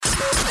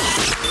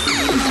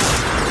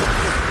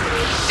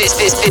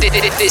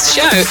This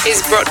show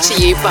is brought to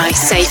you by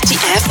Safety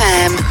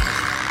FM.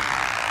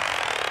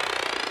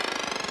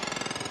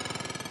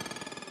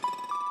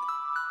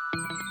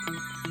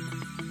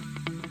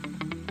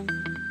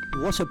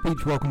 What's up,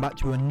 peeps? Welcome back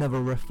to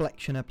another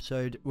reflection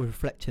episode. We're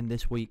reflecting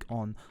this week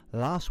on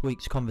last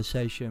week's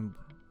conversation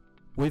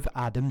with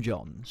Adam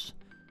Johns.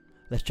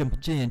 Let's jump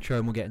into the intro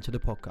and we'll get into the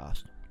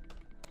podcast.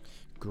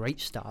 Great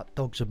start.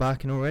 Dogs are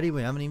barking already.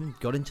 We haven't even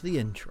got into the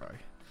intro.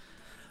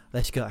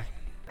 Let's go.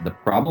 The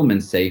problem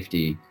in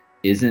safety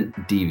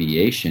isn't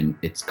deviation,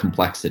 it's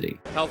complexity.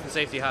 Health and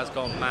safety has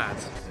gone mad.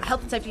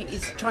 Health and safety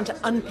is trying to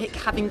unpick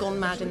having gone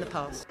mad in the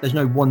past. There's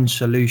no one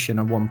solution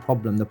and one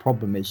problem. The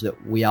problem is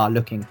that we are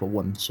looking for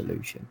one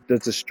solution.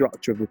 Does the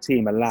structure of the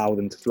team allow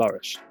them to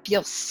flourish?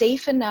 Feel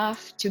safe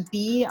enough to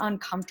be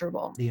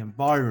uncomfortable. The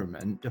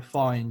environment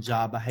defines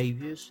our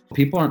behaviours.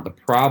 People aren't the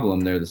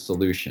problem, they're the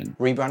solution.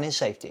 Rebranding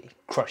safety,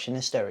 crushing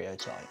the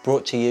stereotype.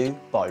 Brought to you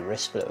by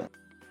Riskfluent.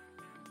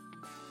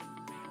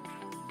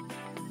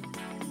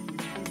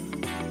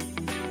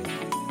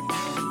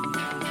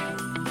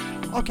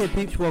 Okay,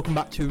 peeps, welcome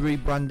back to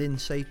Rebranding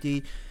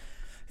Safety.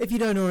 If you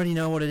don't already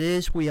know what it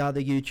is, we are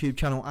the YouTube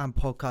channel and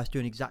podcast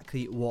doing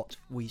exactly what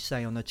we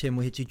say on the tin.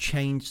 We're here to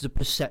change the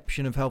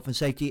perception of health and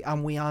safety,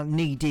 and we are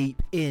knee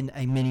deep in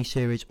a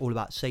mini-series all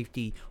about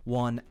Safety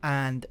 1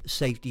 and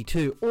Safety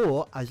 2,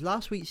 or as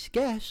last week's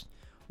guest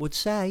would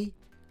say,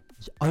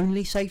 it's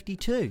only Safety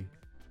 2.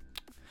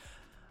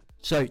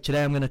 So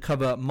today I'm going to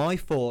cover my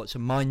thoughts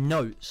and my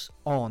notes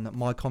on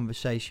my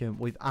conversation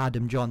with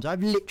Adam Johns.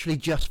 I've literally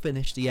just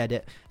finished the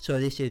edit,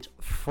 so this is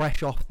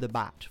fresh off the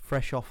bat,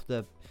 fresh off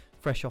the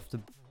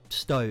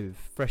stove,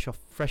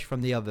 fresh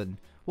from the oven.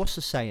 What's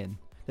the saying?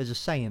 There's a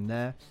saying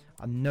there.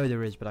 I know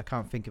there is, but I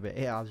can't think of it.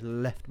 It has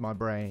left my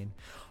brain.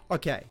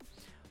 Okay.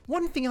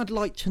 One thing I'd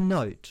like to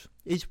note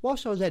is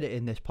whilst I was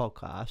editing this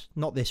podcast,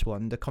 not this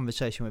one, the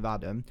conversation with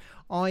Adam,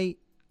 I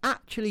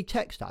actually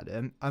texted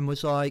Adam and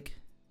was like,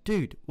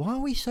 dude, why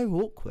are we so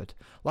awkward?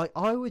 Like,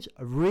 I was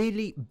a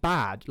really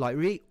bad, like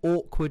really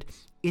awkward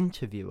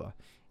interviewer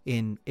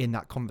in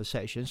that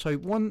conversation. So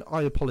one,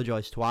 I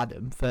apologise to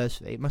Adam.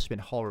 Firstly, it must have been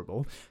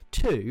horrible.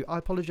 Two, I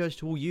apologise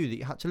to all you that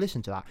you had to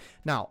listen to that.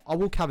 Now, I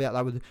will caveat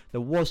that with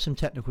there was some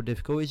technical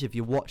difficulties. If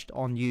you watched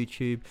on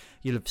YouTube,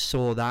 you'll have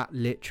saw that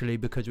literally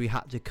because we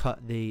had to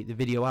cut the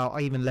video out. I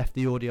even left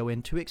the audio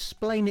in to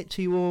explain it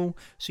to you all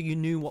so you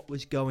knew what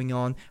was going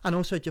on, and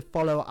also to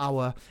follow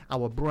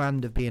our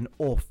brand of being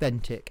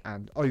authentic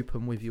and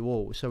open with you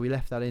all. So we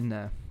left that in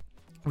there.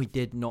 We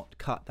did not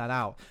cut that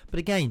out. But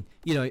again,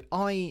 you know,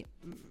 I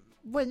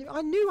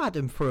knew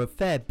Adam for a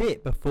fair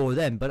bit before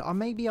then, but I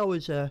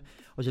was a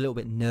little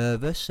bit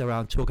nervous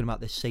around talking about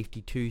this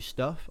Safety 2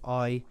 stuff.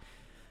 I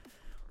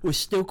was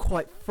still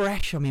quite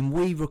fresh. I mean,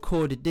 we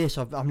recorded this.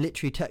 I'm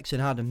literally texting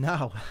Adam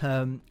now,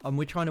 and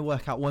we're trying to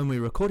work out when we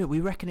recorded. We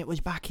reckon it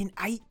was back in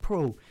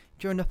April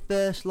during the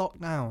first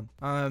lockdown.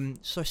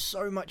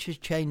 So much has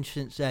changed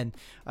since then.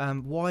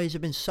 Why has there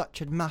been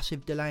such a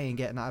massive delay in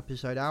getting that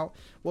episode out?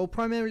 Well,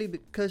 primarily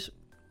because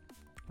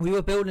we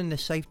were building the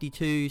Safety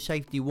 2,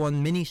 Safety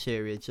 1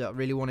 mini-series that I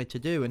really wanted to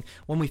do. And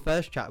when we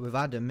first chatted with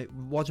Adam, it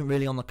wasn't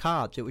really on the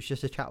cards. It was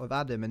just a chat with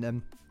Adam. And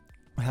then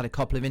I had a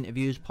couple of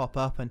interviews pop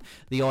up, and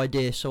the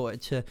idea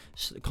started to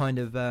kind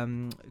of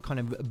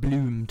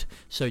bloomed,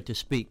 so to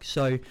speak.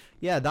 So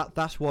yeah,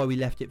 that's why we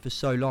left it for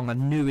so long. I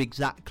knew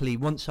exactly,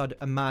 once I'd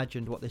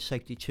imagined what this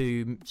Safety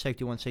 1,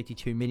 Safety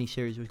 2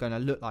 mini-series was going to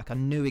look like, I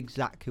knew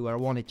exactly where I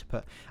wanted to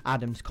put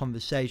Adam's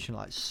conversation,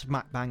 like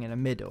smack bang in the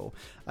middle,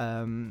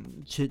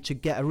 to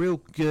get a real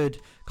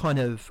good kind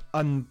of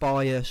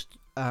unbiased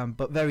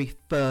but very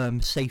firm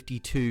Safety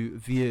 2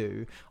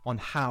 view on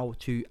how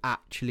to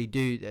actually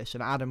do this.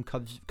 And Adam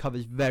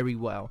covers very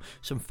well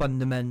some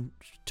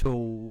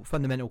fundamental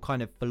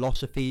kind of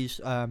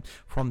philosophies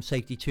from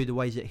Safety 2, the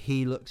ways that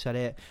he looks at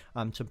it,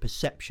 some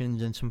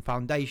perceptions and some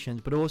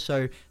foundations, but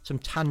also some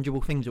tangible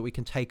things that we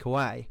can take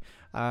away.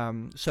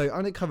 So I'm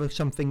going to cover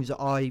some things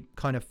that I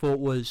kind of thought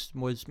was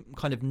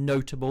kind of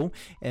notable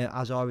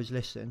as I was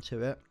listening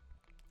to it.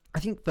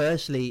 I think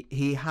firstly,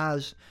 he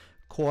has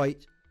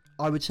quite,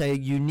 I would say, a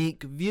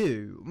unique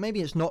view.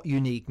 Maybe it's not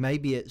unique.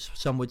 Maybe it's,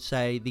 some would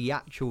say, the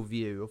actual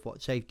view of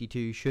what Safety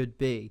 2 should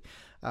be.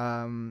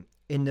 In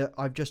that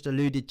I've just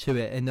alluded to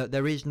it, in that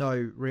there is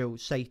no real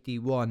Safety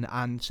 1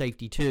 and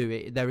Safety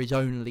 2. There is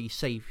only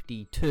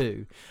Safety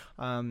 2.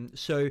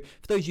 So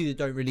for those of you that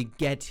don't really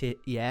get it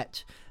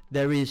yet,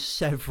 there is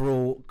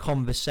several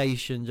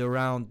conversations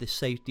around the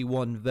Safety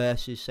 1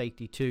 versus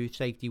Safety 2,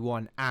 Safety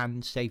 1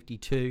 and Safety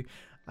 2.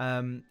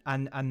 And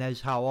there's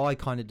how I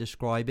kind of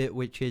describe it,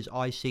 which is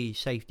I see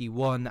Safety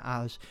 1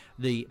 as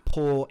the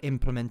poor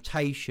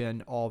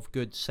implementation of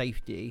good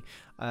safety,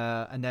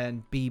 and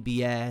then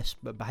BBS,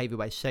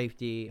 behavior-based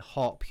safety,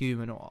 HOP,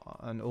 human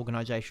and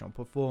organizational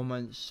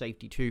performance,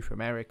 Safety 2 from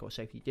Eric, or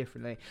Safety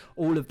Differently.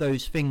 All of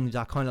those things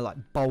are kind of like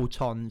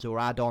bolt-ons or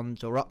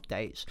add-ons or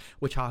updates,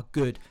 which are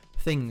good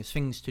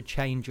things to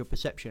change your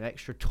perception,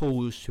 extra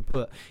tools to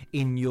put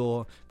in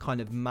your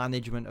kind of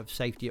management of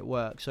safety at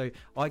work. So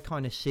I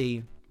kind of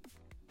see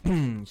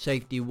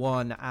safety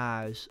 1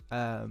 as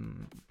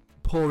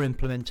poor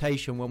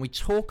implementation when we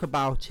talk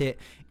about it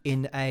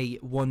in a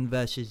one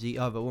versus the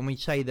other. When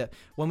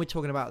we're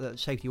talking about the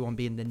safety 1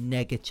 being the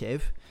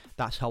negative,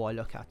 that's how I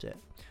look at it.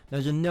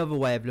 There's another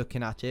way of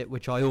looking at it,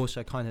 which I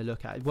also kind of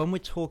look at. When we're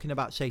talking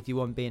about safety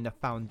 1 being the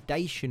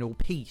foundational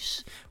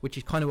piece, which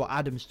is kind of what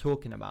Adam's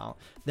talking about,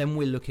 then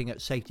we're looking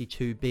at safety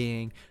 2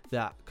 being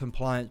that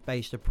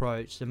compliance-based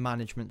approach, the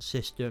management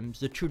systems,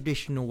 the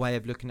traditional way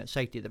of looking at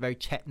safety, the very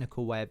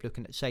technical way of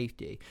looking at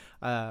safety.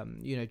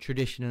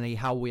 Traditionally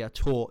how we are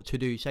taught to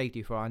do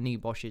safety for our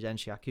NIBOShes,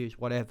 NCRQs,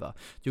 whatever,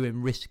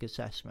 doing risk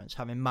assessments,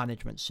 having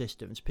management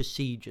systems,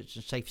 procedures,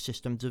 and safe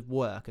systems of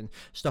work and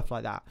stuff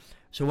like that.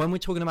 So when we're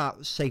talking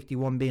about safety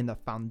 1 being the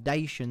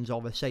foundations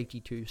of a safety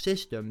 2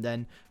 system,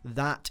 then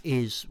that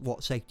is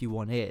what safety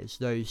 1 is.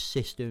 Those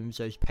systems,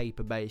 those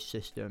paper-based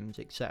systems,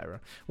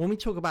 etc. When we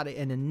talk about it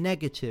in a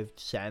negative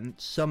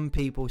sense, some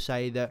people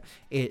say that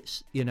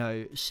it's,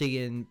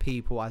 seeing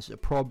people as a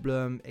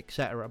problem,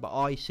 etc. But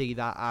I see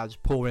that as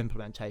poor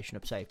implementation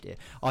of safety.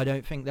 I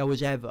don't think there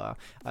was ever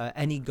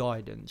any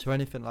guidance or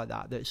anything like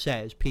that that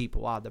says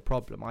people are the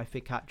problem. I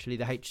think actually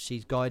the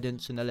HSC's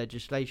guidance and the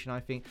legislation, I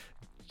think,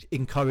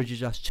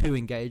 encourages us to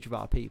engage with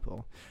our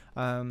people.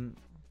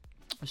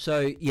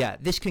 So yeah,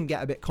 this can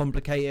get a bit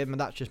complicated, and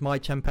that's just my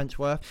 10 pence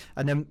worth.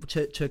 And then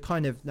to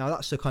kind of, now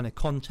that's the kind of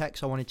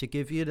context I wanted to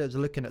give you. There's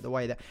looking at the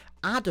way that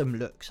Adam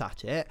looks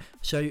at it.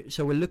 So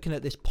we're looking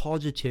at this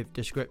positive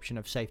description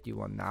of safety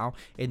 1 now,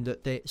 in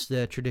that it's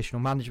the traditional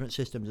management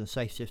systems and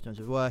safe systems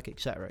of work,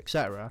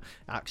 etc.,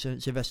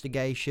 accidents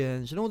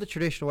investigations, and all the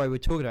traditional way we're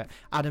talking about.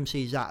 Adam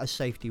sees that as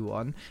safety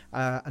 1,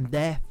 and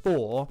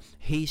therefore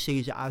he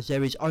sees it as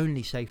there is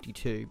only safety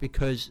 2,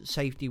 because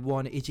safety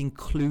 1 is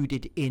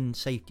included in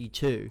safety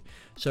 2.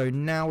 So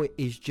now it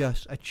is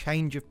just a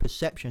change of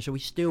perception. So we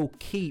still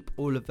keep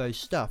all of those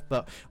stuff,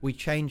 but we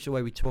change the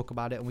way we talk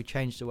about it, and we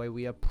change the way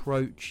we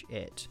approach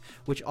it,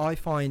 which I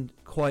find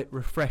quite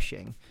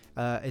refreshing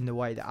in the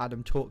way that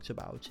Adam talks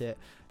about it,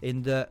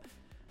 in that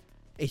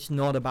it's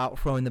not about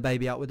throwing the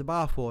baby out with the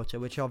bathwater,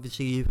 which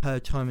obviously you've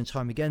heard time and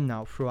time again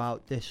now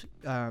throughout this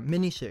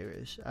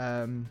mini-series.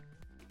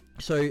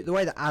 So the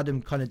way that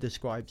Adam kind of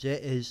describes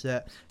it is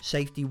that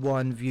safety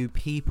 1 view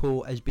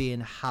people as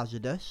being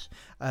hazardous,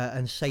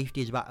 and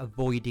safety is about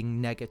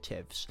avoiding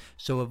negatives,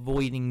 so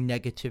avoiding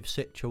negative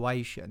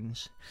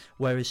situations,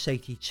 whereas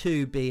safety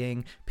 2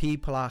 being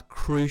people are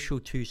crucial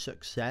to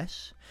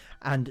success,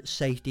 and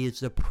safety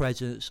is the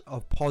presence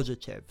of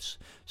positives.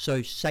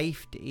 So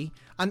safety,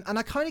 and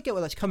I kind of get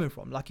where that's coming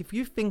from. Like, if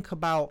you think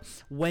about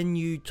when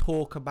you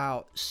talk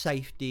about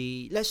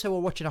safety, let's say we're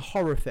watching a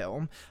horror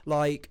film,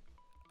 like,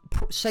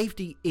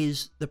 safety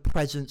is the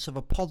presence of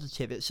a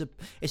positive. It's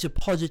a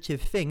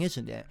positive thing,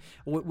 isn't it?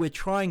 We're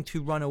trying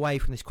to run away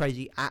from this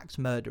crazy axe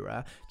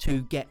murderer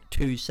to get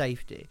to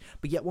safety,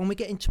 but yet when we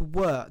get into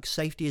work,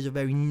 safety is a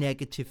very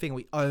negative thing.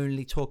 We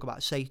only talk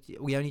about safety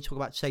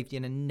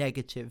in a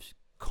negative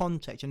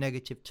context, a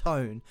negative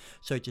tone,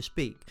 so to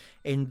speak,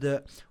 in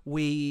that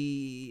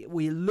we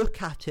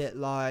look at it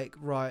like,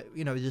 right,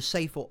 is it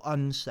safe or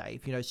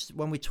unsafe?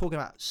 When we're talking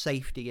about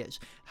safety, it's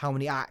how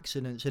many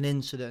accidents and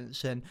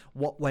incidents and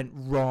what went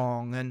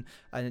wrong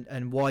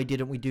and why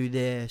didn't we do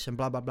this and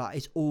blah blah blah.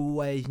 It's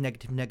always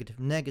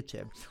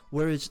negative,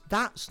 whereas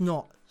that's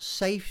not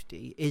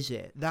safety, is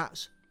it?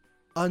 That's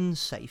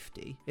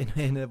unsafety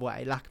in a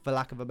way, for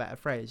lack of a better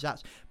phrase.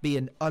 That's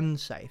being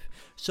unsafe.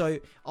 So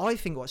I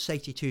think what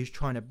safety 2 is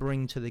trying to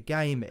bring to the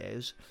game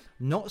is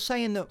not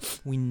saying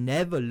that we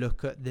never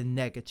look at the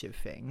negative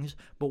things,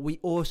 but we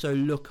also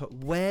look at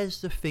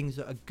where's the things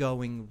that are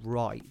going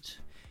right.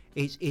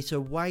 It's a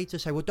way to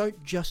say, well,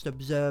 don't just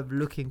observe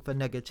looking for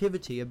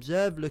negativity,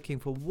 observe looking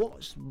for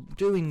what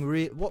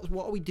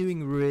are we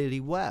doing really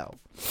well,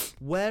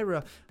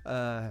 where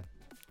are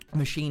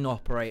machine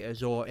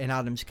operators, or in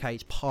Adam's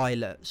case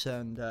pilots,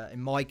 and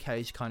in my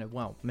case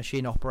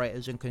machine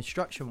operators and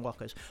construction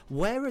workers,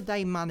 where are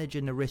they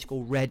managing the risk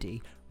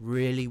already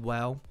really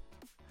well?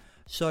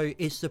 So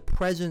it's the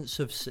presence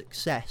of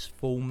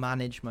successful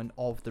management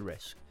of the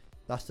risk.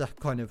 That's the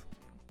kind of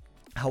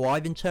how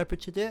I've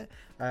interpreted it.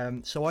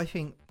 So I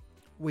think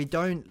we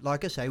don't,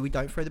 like I say, we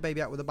don't throw the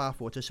baby out with the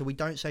bathwater. So we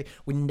don't say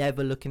we're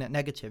never looking at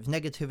negatives.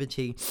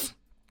 Negativity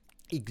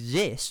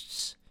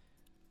exists,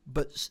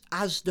 but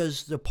as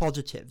does the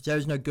positives.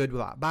 There's no good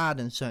without bad,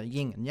 and so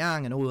yin and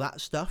yang and all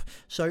that stuff.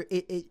 So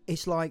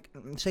it's like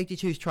safety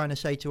 2 is trying to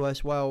say to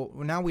us, well,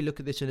 now we look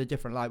at this in a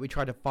different light. We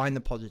try to find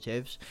the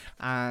positives,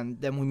 and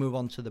then we move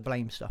on to the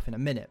blame stuff in a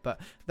minute. But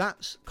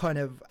that's kind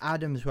of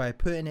Adam's way of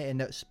putting it, in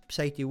that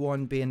safety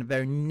 1 being a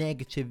very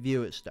negative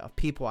view at stuff.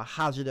 People are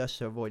hazardous,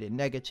 so avoiding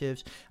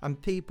negatives, and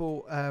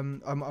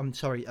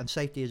and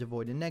safety is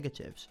avoiding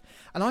negatives.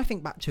 And I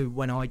think back to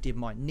when I did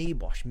my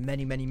NIBOSH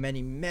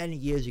many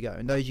years ago,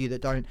 and those of you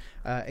that don't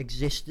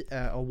exist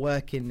or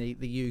work in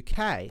the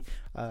UK,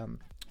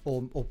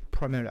 or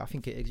primarily, I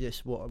think it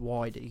exists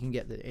wider. You can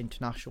get the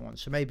international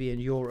ones. So maybe in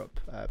Europe,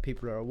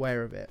 people are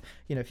aware of it.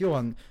 You know, if you're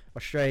on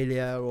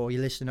Australia or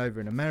you're listening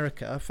over in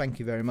America, thank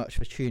you very much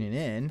for tuning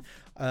in.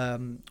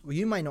 Well,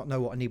 you may not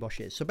know what a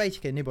NEBOSH is. So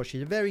basically, a NEBOSH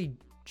is a very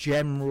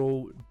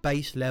general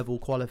base level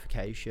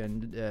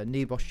qualification.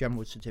 NEBOSH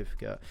General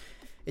Certificate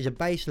is a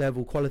base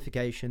level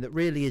qualification that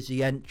really is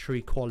the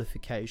entry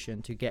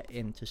qualification to get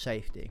into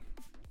safety.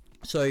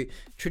 So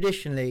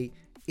traditionally,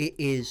 it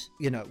is,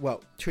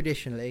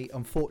 traditionally,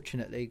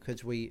 unfortunately,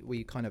 because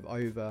we kind of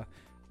over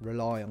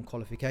rely on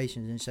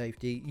qualifications in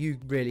safety, you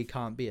really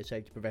can't be a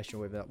safety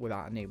professional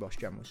without a NEBOSH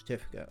General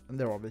Certificate, and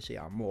there obviously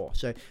are more.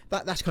 So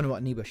that's kind of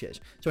what NEBOSH is.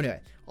 So anyway,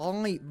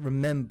 I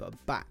remember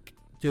back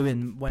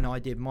when I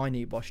did my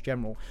NEBOSH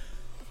General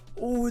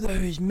all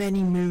those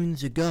many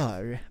moons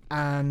ago,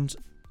 and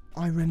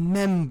I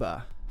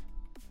remember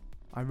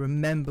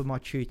my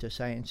tutor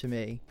saying to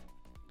me,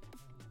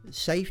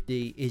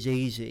 safety is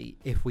easy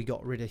if we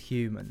got rid of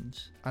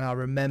humans. And I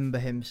remember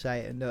him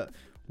saying that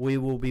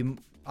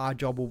our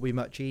job will be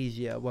much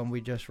easier when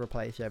we just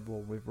replace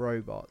everyone with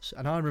robots.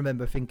 And I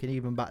remember thinking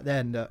even back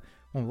then that,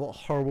 well, what a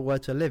horrible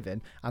world to live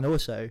in. And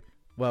also,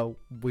 well,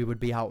 we would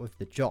be out of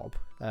the job.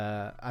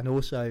 And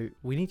also,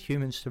 we need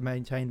humans to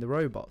maintain the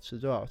robots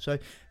as well. So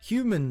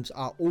humans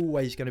are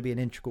always going to be an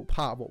integral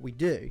part of what we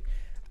do.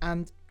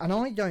 And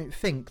I don't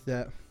think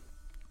that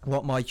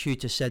what my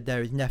tutor said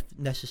there is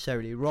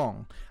necessarily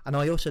wrong, and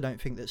I also don't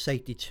think that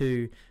Safety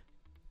 2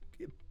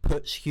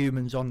 puts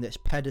humans on this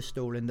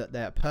pedestal in that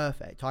they're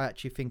perfect. I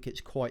actually think it's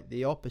quite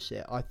the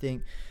opposite. I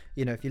think,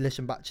 if you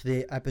listen back to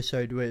the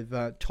episode with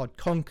Todd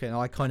Conkin,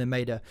 I kind of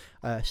made a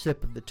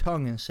slip of the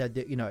tongue and said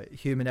that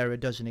human error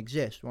doesn't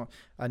exist. Well,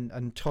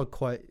 and Todd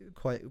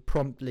quite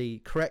promptly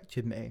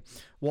corrected me.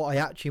 What I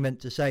actually meant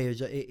to say is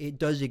that it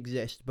does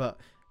exist, but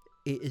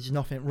it is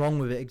nothing wrong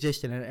with it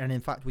existing, and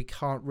in fact we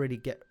can't really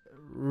get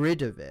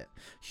rid of it.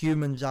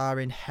 Humans are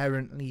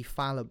inherently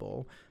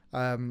fallible.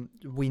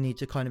 We need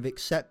to kind of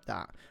accept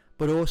that,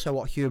 but also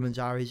what humans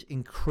are is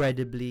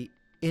incredibly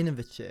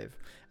innovative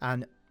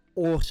and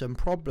awesome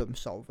problem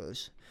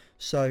solvers.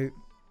 So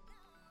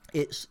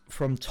it's,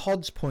 from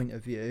Todd's point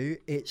of view,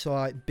 it's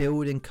like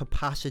building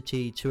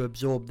capacity to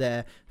absorb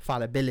their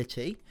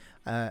fallibility,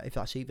 if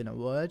that's even a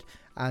word,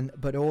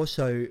 but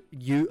also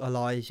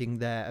utilizing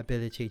their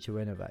ability to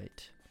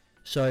innovate.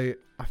 So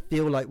I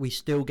feel like we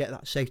still get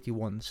that safety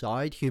one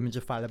side. Humans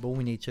are fallible.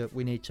 We need to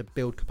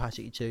build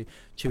capacity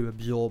to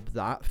absorb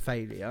that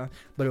failure.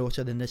 But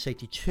also then the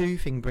safety 2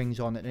 thing brings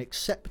on an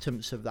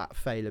acceptance of that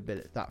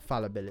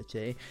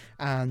fallibility,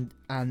 and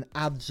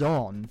adds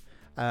on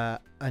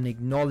an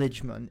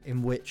acknowledgement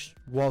in which,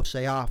 whilst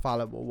they are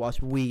fallible,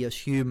 whilst we as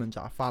humans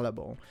are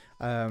fallible,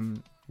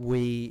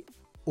 we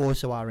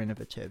also are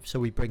innovative. So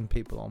we bring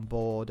people on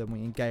board and we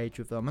engage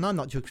with them. And I'm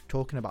not just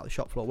talking about the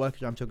shop floor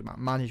workers, I'm talking about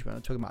management,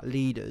 I'm talking about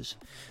leaders,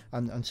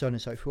 and so on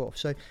and so forth.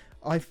 So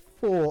I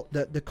thought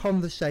that the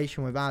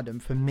conversation with Adam,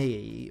 for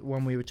me,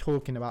 when we were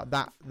talking about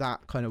that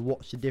kind of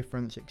what's the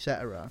difference,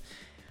 etc.,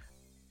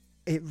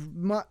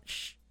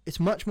 it's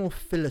much more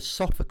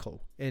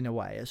philosophical in a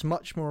way. It's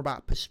much more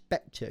about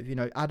perspective.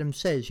 Adam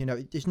says,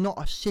 it's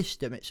not a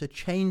system, it's a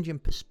change in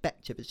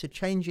perspective. It's a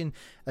change in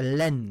a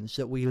lens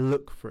that we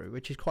look through,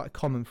 which is quite a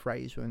common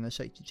phrase within the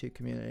Safety 2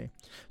 community.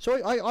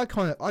 So I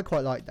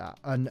quite like that,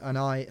 and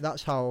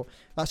that's how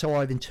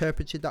I've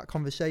interpreted that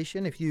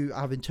conversation. If you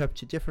have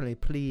interpreted differently,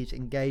 please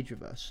engage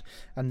with us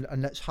and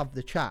let's have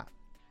the chat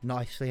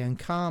nicely and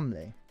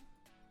calmly.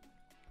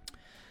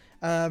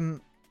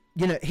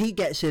 He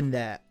gets in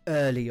there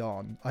early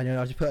on. I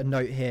just put a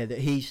note here that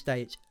he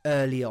states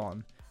early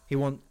on.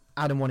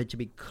 Adam wanted to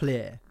be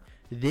clear.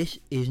 This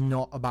is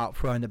not about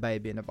throwing the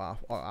baby in the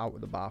bath or out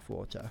with the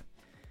bathwater.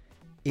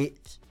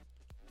 It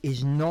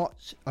is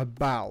not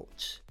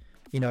about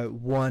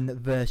one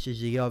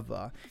versus the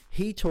other.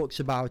 He talks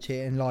about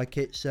it in like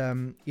it's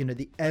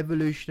the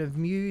evolution of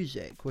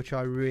music, which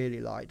I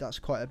really like. That's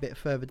quite a bit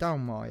further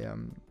down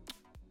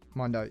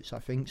my notes, I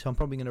think, so I'm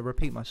probably going to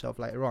repeat myself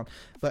later on.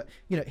 But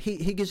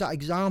he gives that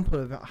example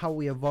of how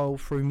we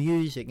evolve through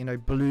music.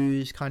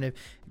 Blues kind of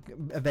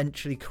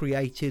eventually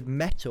created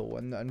metal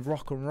and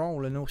rock and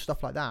roll and all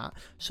stuff like that.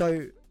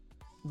 So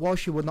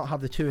whilst you would not have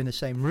the two in the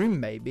same room,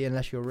 maybe,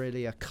 unless you're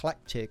really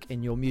eclectic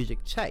in your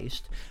music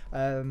taste,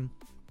 one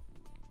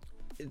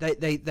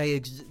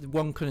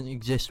couldn't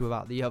exist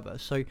without the other.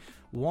 So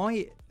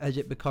why has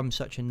it become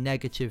such a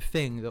negative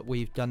thing that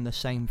we've done the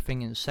same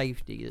thing in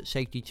safety, that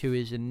Safety 2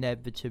 is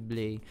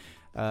inevitably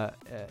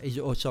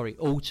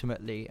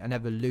ultimately an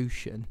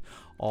evolution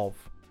of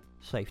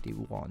Safety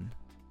 1?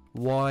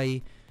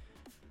 Why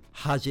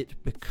has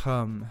it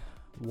become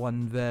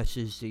one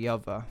versus the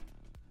other?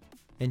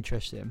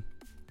 Interesting.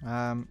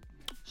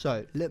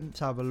 So let's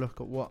have a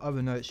look at what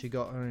other notes you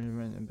got.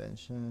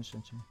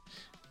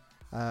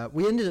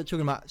 We ended up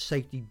talking about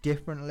safety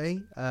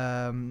differently,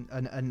 and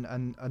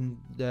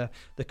the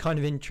kind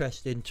of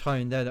interesting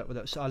tone there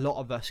that a lot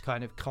of us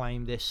kind of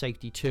claim this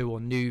safety 2 or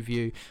new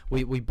view.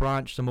 We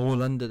branch them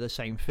all under the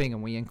same thing,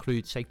 and we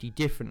include safety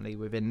differently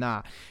within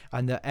that.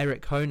 And that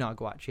Eric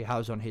Honagel actually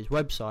has on his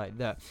website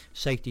that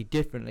safety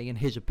differently, in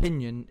his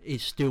opinion,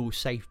 is still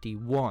safety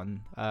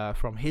 1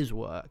 from his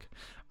work.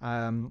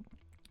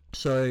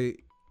 So,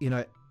 you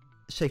know,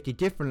 safety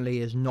differently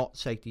is not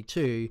safety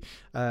 2.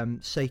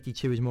 Safety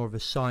 2 is more of a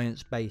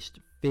science-based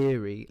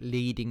theory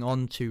leading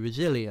on to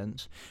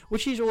resilience,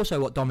 which is also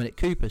what Dominic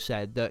Cooper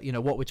said, that, you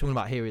know, what we're talking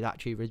about here is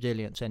actually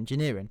resilience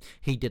engineering.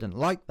 He didn't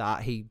like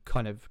that. He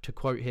kind of, to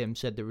quote him,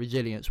 said that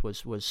resilience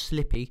was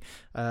slippy,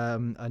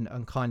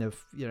 and kind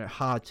of, you know,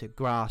 hard to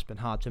grasp and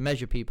hard to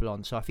measure people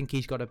on. So I think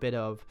he's got a bit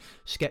of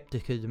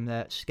skepticism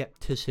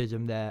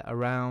there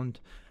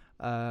around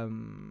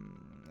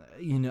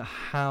you know,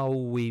 how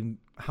we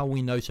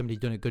know somebody's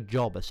doing a good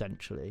job,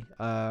 essentially.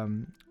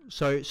 So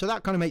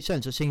that kind of makes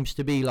sense. It seems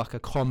to be like a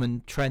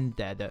common trend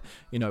there, that,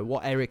 you know,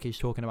 what Eric is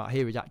talking about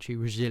here is actually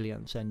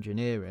resilience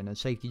engineering, and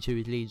safety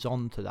 2 leads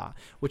on to that,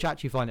 which I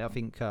actually find it, I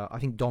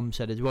think Dom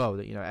said as well,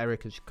 that, you know,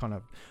 Eric has kind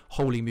of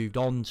wholly moved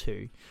on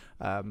to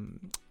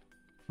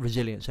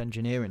resilience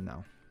engineering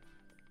now.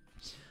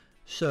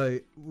 So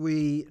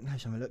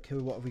let's have a look here.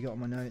 What have we got on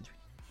my notes?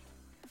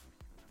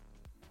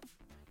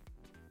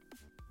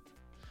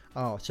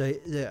 Oh, so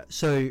yeah,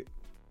 so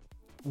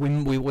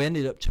we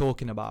ended up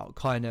talking about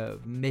kind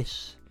of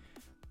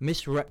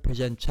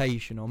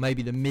misrepresentation, or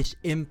maybe the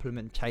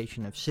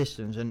misimplementation of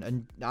systems,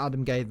 and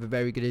Adam gave a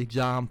very good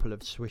example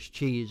of Swiss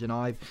cheese, and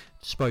I've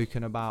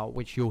spoken about,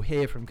 which you'll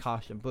hear from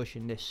Carsten Busch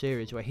in this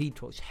series, where he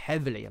talks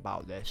heavily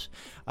about this,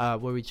 where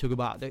we talk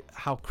about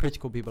how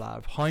critical people are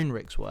of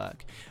Heinrich's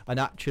work, and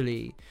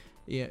actually,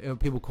 you know,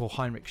 people call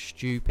Heinrich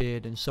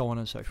stupid and so on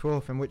and so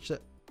forth, and which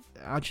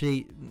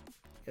actually,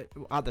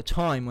 at the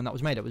time when that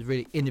was made, it was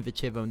really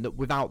innovative, and that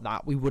without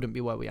that we wouldn't be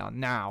where we are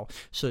now.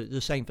 So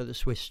the same for the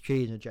Swiss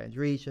cheese and James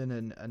Reason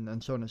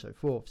and so on and so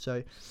forth.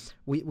 So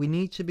we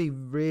need to be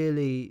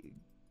really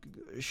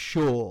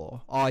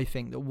sure, I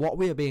think, that what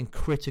we are being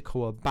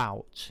critical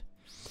about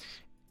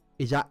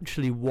is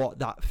actually what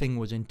that thing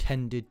was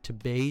intended to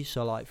be.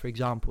 So, like, for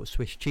example,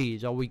 Swiss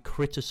cheese, are we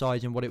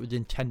criticizing what it was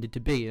intended to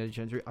be? I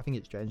think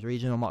it's James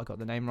Reason, I might have got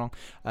the name wrong,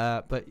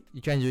 but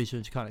James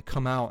Reason's kind of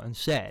come out and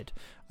said,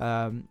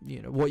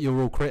 you know, what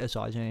you're all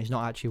criticizing is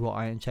not actually what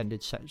I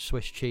intended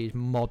Swiss cheese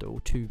model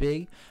to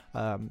be.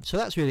 So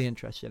that's really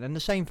interesting. And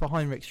the same for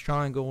Heinrich's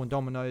triangle and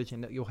dominoes,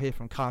 and that you'll hear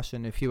from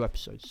Carsten in a few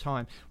episodes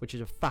time, which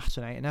is a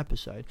fascinating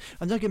episode.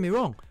 And don't get me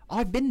wrong,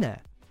 I've been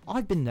there.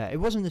 It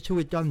wasn't until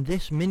we'd done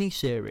this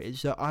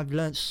mini-series that I've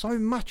learned so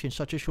much in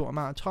such a short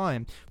amount of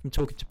time from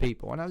talking to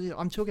people. And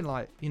I'm talking,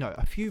 like, you know,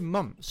 a few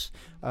months.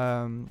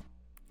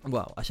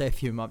 Well, I say a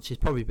few months,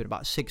 it's probably been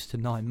about 6 to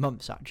 9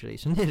 months, actually.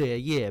 So nearly a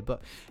year.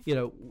 But, you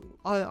know,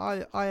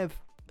 I have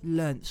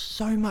learned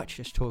so much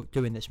just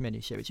doing this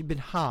mini-series. It's been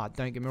hard,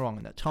 don't get me wrong.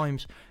 And at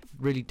times,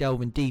 really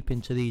delving deep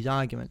into these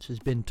arguments has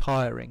been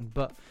tiring.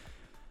 But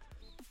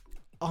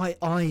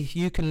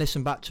you can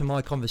listen back to my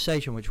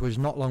conversation, which was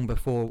not long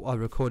before I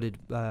recorded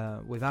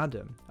with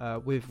Adam,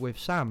 with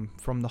Sam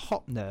from the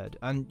Hop Nerd,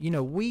 and, you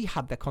know, we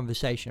had that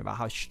conversation about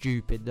how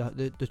stupid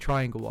the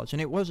triangle was, and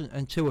it wasn't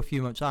until a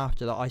few months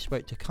after that I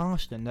spoke to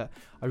Carsten that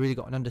I really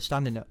got an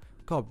understanding that,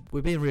 God,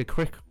 we're being really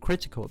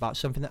critical about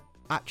something that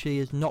actually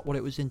is not what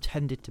it was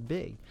intended to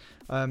be.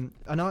 And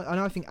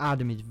I think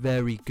Adam is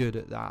very good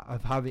at that,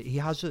 of having,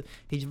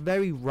 he's a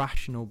very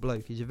rational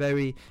bloke. He's a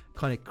very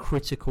kind of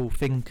critical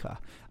thinker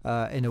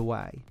in a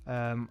way,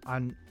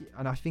 and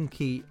I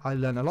think I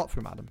learn a lot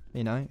from Adam.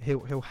 You know,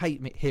 he'll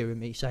hate me hearing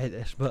me say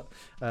this, but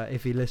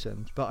if he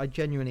listens, but I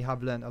genuinely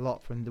have learned a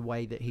lot from the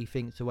way that he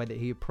thinks, the way that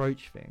he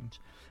approaches things.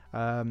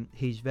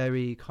 He's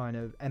very kind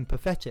of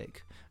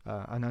empathetic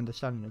and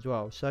understanding as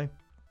well. So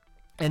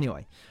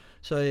anyway,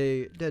 so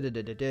we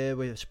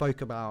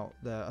spoke about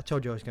I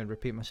told you I was going to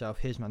repeat myself.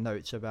 Here's my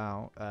notes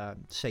about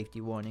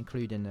safety 1,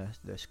 including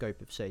the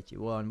scope of safety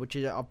 1, which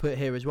is, I'll put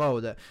here as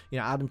well, that, you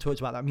know, Adam talks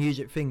about that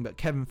music thing, but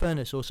Kevin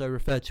Furness also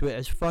referred to it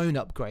as phone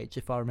upgrades,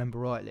 if I remember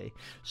rightly.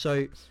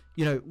 So,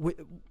 you know,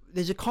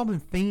 there's a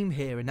common theme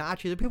here, and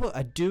actually the people that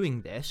are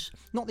doing this,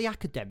 not the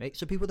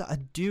academics, the people that are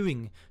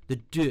doing the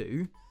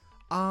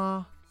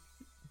are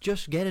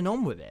just getting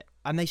on with it.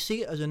 And they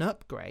see it as an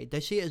upgrade.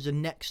 They see it as a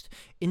next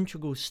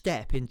integral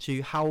step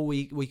into how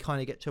we kind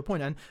of get to a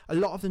point. And a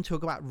lot of them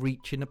talk about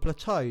reaching a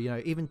plateau. You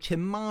know, even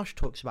Tim Marsh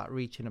talks about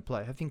reaching a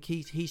plateau. I think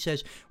he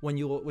says when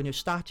you're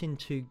starting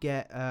to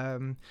get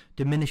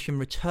diminishing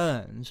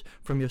returns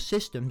from your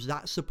systems,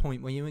 that's the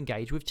point when you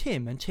engage with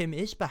Tim. And Tim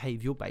is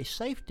behavioural-based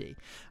safety.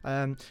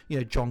 You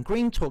know, John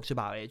Green talks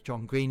about it.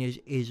 John Green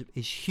is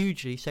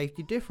hugely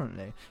safety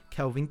differently.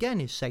 Kelvin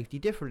Genn is safety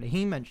differently.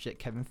 He mentioned it.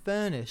 Kevin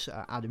Furness,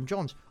 Adam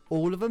Johns.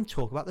 all of them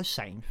talk about the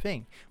same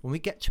thing. When we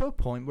get to a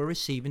point, we're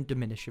receiving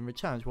diminishing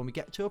returns. When we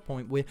get to a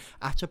point, we're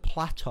at a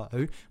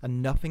plateau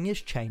and nothing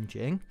is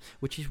changing,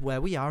 which is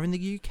where we are in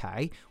the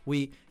UK.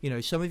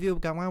 Some of you will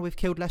go, well, we've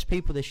killed less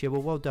people this year.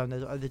 Well done.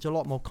 There's a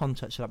lot more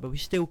context to that, but we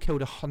still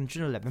killed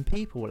 111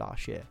 people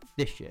last year.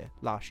 The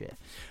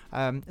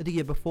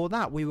year before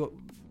that,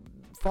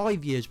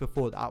 5 years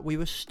before that, we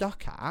were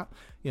stuck at,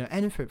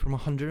 anything from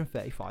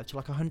 135 to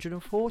like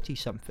 140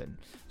 something.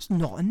 It's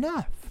not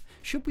enough.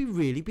 Should we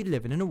really be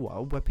living in a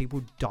world where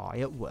people die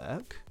at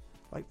work?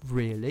 Like,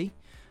 really?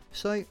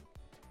 So,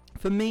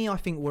 for me, I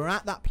think we're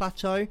at that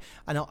plateau,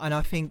 and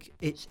I think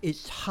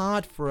it's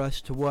hard for us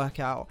to work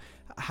out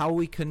how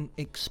we can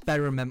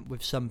experiment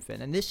with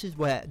something. And this is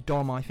where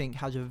Dom, I think,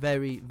 has a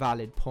very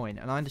valid point.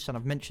 And I understand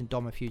I've mentioned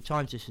Dom a few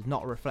times. This is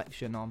not a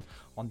reflection on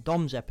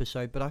Dom's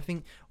episode, but I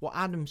think what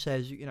Adam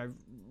says,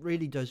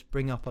 really does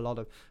bring up a lot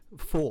of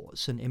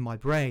thoughts in my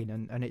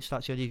brain, and it's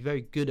actually he's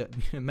very good at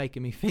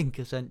making me think,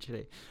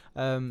 essentially.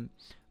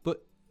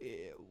 But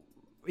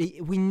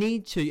we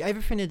need to,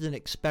 everything is an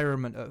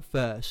experiment at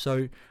first.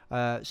 So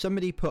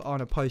somebody put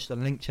on a post on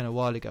LinkedIn a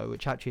while ago,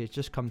 which actually has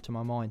just come to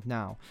my mind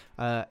now,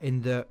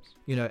 in that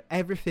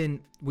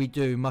everything we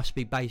do must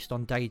be based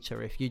on data.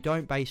 If you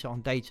don't base it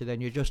on data, then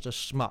you're just a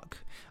schmuck.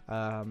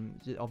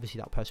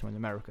 Obviously that person was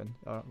American.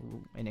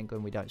 In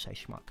England we don't say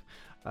schmuck.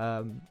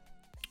 And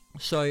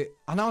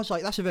I was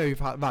like, that's a very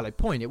valid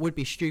point. It would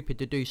be stupid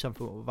to do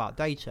something without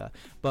data,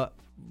 but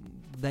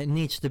there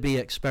needs to be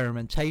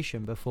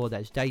experimentation before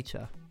there's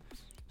data.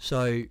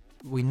 So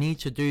we need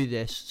to do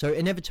this. So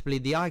inevitably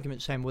the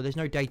argument saying, well, there's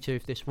no data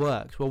if this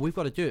works. Well, we've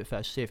got to do it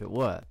first to see if it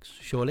works,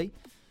 surely.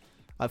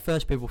 At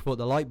first people thought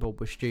the light bulb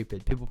was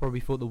stupid. People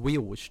probably thought the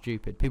wheel was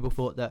stupid. People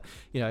thought that,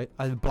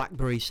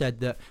 BlackBerry said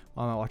that,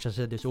 I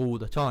said this all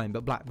the time,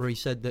 but BlackBerry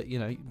said that,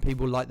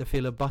 people like the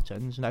feel of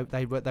buttons. No,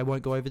 they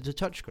won't go over to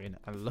touchscreen.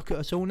 And look at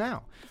us all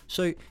now.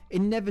 So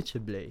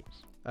inevitably,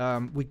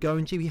 we're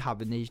going to be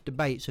having these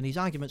debates and these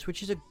arguments,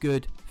 which is a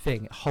good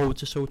thing. It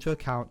holds us all to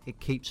account, it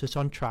keeps us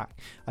on track,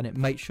 and it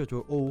makes sure we're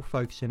all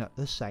focusing at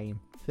the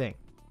same thing.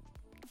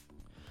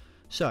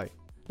 So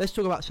let's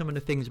talk about some of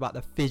the things about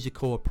the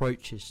physical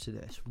approaches to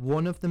this.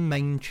 One of the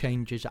main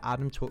changes that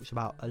Adam talks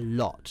about a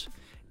lot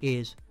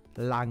is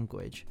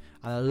language,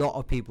 and a lot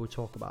of people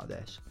talk about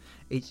this.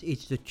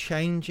 It's the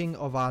changing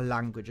of our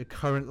language. The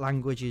current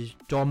language is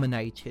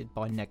dominated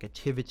by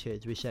negativity,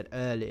 as we said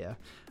earlier,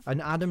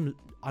 and Adam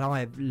and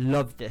I have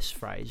loved this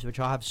phrase, which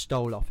I have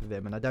stole off of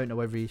him, and I don't know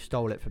whether he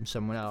stole it from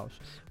someone else.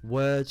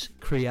 Words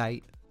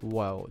create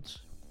worlds,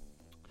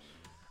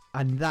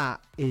 and that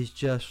is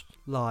just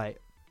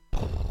like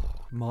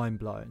mind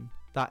blown.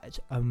 That is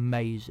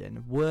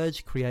amazing.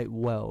 Words create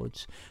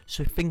worlds.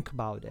 So think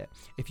about it.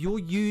 If you're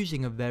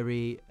using a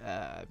very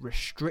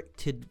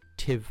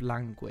restrictive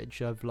language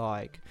of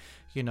like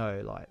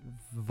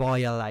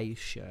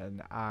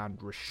violation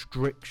and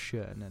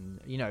restriction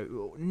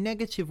and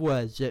negative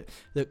words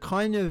that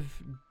kind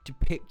of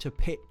depict a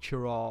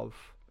picture of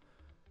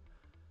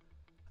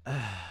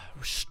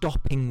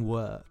stopping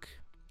work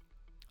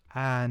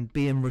and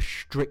being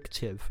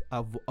restrictive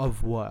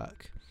of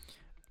work,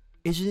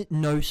 isn't it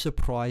no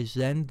surprise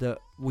then that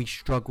we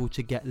struggle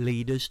to get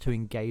leaders to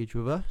engage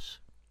with us?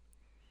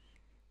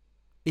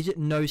 Is it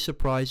no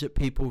surprise that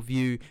people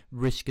view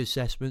risk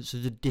assessments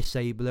as a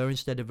disabler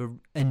instead of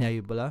an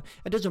enabler?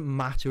 It doesn't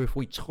matter if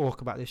we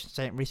talk about this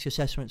saying risk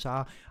assessments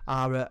are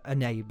an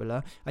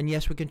enabler, and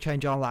yes, we can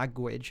change our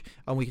language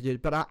and we can do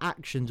it, but our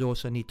actions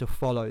also need to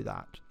follow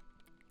that.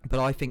 But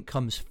I think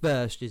comes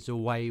first is the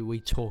way we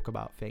talk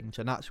about things,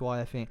 and that's why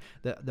I think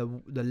that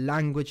the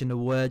language and the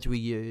words we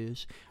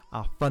use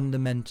are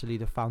fundamentally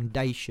the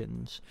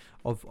foundations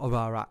of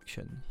our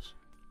actions.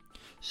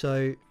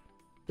 So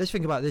let's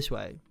think about it this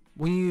way.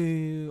 When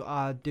you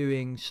are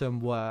doing some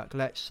work,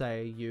 let's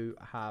say you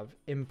have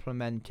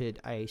implemented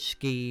a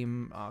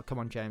scheme, come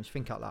on James,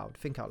 think out loud.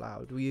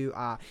 You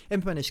are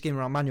implementing a scheme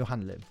around manual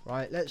handling,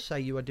 right? Let's say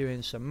you are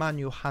doing some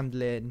manual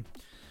handling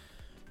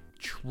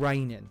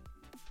training.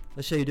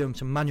 Let's say you're doing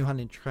some manual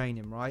handling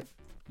training, right?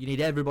 You need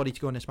everybody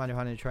to go on this manual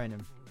handling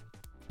training.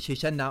 So you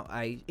send out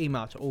an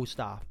email to all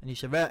staff and you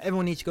say,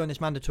 everyone needs to go on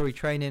this mandatory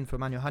training for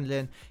manual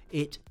handling.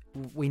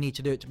 We need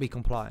to do it to be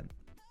compliant.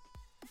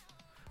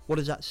 What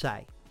does that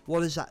say?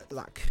 What does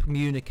that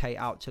communicate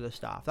out to the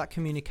staff? That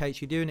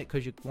communicates you're doing it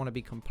because you want to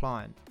be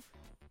compliant,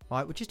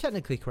 right? Which is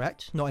technically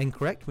correct, not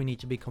incorrect. We need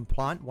to be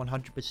compliant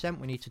 100%.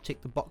 We need to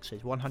tick the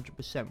boxes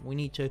 100%. We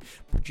need to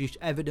produce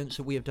evidence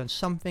that we have done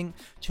something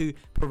to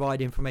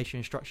provide information,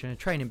 instruction and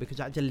training, because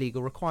that's a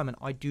legal requirement.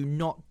 I do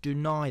not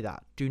deny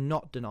that. Do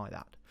not deny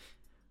that.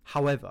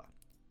 However,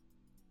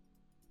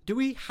 does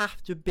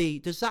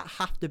that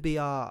have to be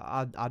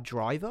our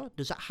driver?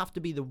 Does that have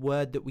to be the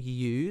word that we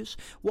use?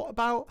 What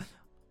about,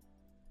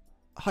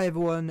 hi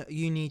everyone,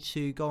 you need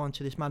to go on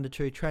to this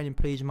mandatory training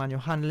please,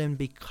 manual handling,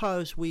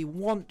 because we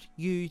want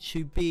you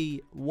to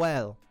be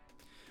well.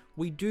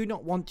 We do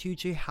not want you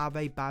to have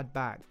a bad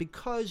back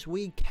because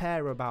we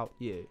care about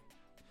you.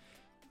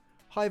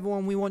 Hi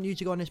everyone, we want you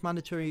to go on this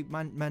mandatory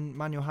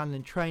manual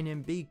handling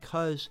training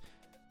because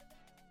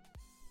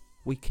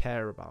we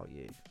care about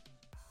you.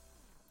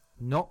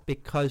 Not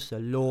because the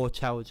law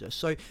tells us.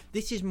 So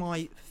this is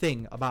my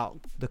thing about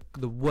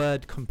the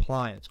word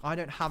compliance. I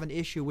don't have an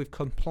issue with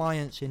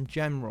compliance in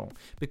general,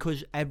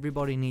 because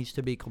everybody needs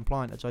to be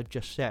compliant, as I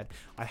just said.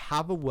 I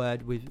have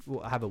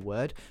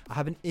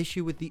an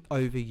issue with the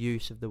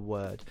overuse of the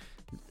word.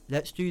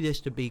 Let's do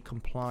this to be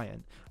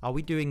compliant. Are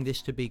we doing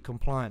this to be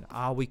compliant?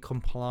 Are we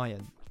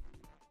compliant?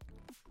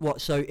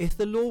 What, so if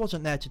the law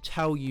wasn't there to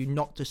tell you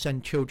not to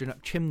send children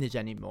up chimneys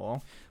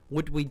anymore,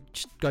 would we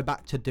just go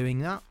back to doing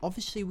that?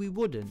 Obviously we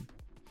wouldn't.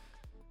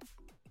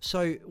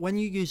 So when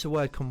you use the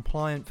word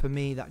compliant, for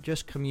me, that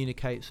just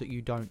communicates that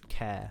you don't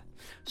care.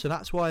 So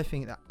that's why I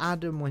think that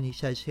Adam, when he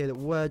says here that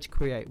words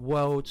create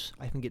worlds,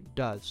 I think it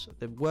does.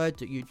 The word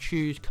that you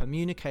choose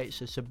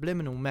communicates a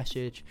subliminal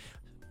message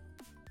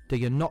that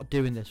you're not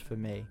doing this for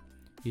me,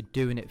 you're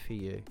doing it for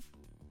you.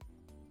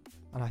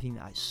 And I think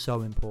that's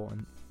so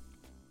important.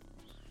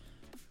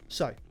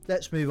 So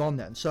let's move on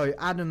then. So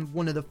Adam,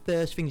 one of the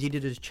first things he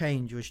did as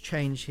change was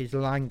change his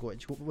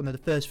language. One of the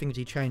first things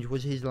he changed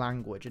was his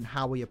language and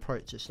how he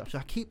approaches stuff. So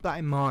I keep that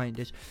in mind.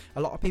 Is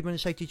a lot of people in the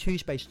Safety 2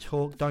 space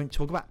don't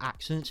talk about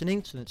accidents and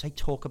incidents. They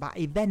talk about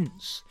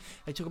events.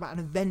 They talk about an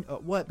event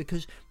at work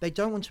because they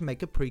don't want to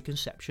make a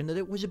preconception that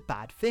it was a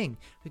bad thing,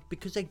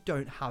 because they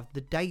don't have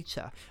the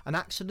data. An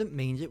accident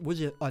means it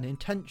was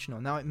unintentional.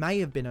 Now it may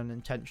have been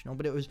unintentional,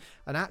 but it was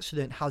an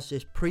accident has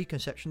this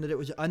preconception that it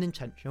was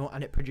unintentional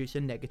and it produced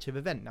a negative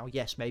event. Now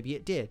yes, maybe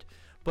it did,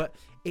 but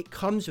it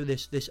comes with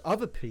this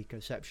other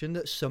preconception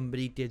that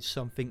somebody did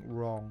something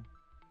wrong,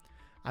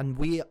 and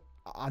we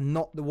are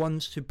not the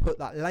ones to put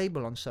that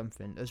label on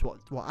something. As what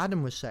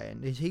Adam was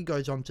saying, is he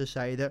goes on to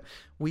say that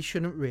we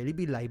shouldn't really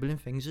be labeling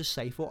things as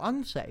safe or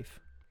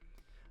unsafe.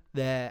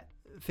 They're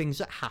things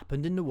that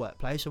happened in the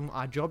workplace, and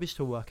our job is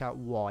to work out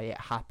why it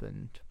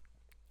happened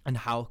and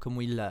how can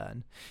we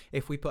learn.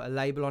 If we put a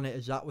label on it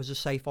as that was a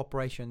safe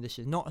operation, this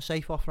is not a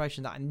safe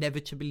operation, that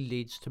inevitably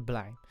leads to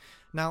blame.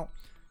 Now,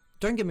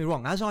 don't get me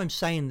wrong, as I'm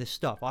saying this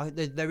stuff,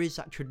 there is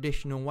that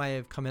traditional way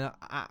of coming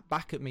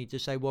back at me to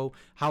say, well,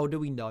 how do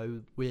we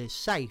know we're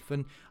safe?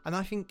 And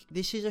I think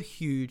this is a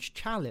huge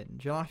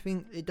challenge, and I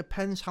think it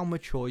depends how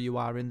mature you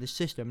are in the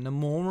system. The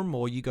more and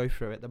more you go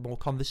through it, the more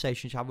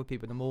conversations you have with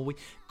people, the more we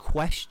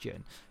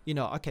question,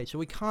 okay, so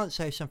we can't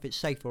say if something's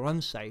safe or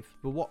unsafe,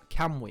 but what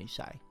can we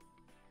say?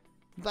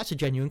 That's a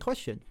genuine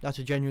question. That's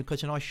a genuine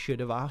question I should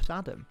have asked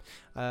Adam.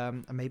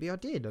 And maybe I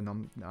did,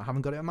 and I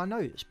haven't got it in my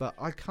notes. But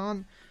I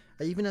can't,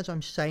 even as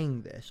I'm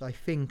saying this, I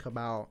think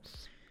about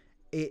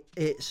it.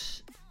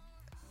 It's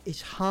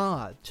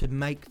hard to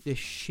make this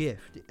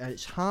shift.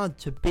 It's hard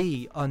to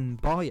be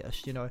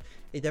unbiased.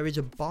 There is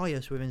a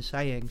bias within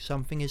saying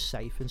something is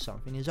safe and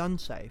something is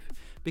unsafe.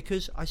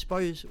 Because I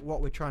suppose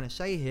what we're trying to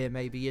say here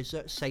maybe is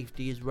that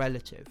safety is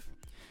relative.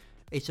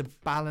 It's a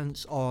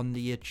balance on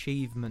the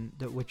achievement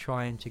that we're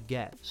trying to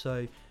get.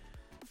 So,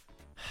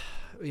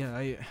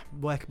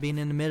 being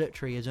in the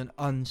military is an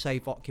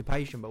unsafe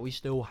occupation, but we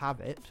still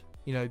have it.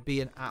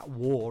 Being at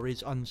war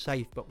is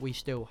unsafe, but we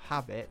still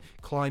have it.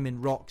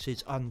 Climbing rocks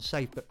is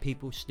unsafe, but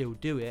people still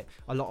do it.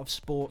 A lot of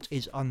sport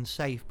is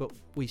unsafe, but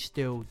we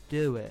still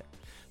do it.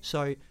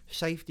 So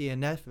safety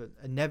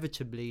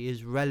inevitably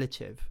is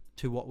relative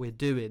to what we're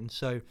doing.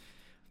 So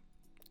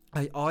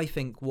I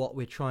think what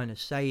we're trying to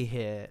say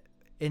here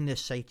in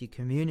this safety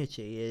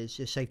community is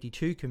a Safety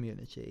 2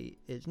 community.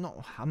 It's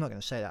not, I'm not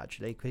going to say that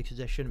actually, because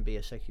there shouldn't be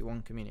a Safety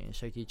 1 community and a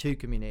Safety 2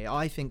 community.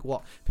 I think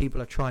what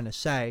people are trying to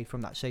say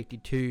from that Safety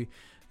 2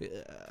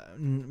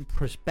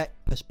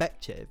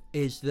 perspective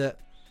is that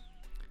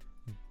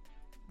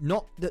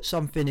not that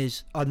something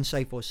is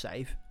unsafe or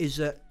safe, is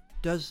that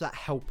does that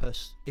help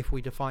us if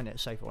we define it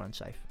as safe or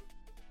unsafe?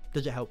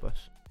 Does it help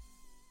us?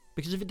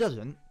 Because if it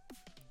doesn't,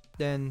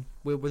 then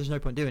there's no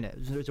point doing it.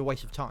 It's a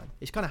waste of time.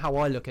 It's kind of how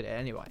I look at it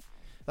anyway.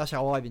 That's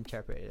how I've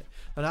interpreted it,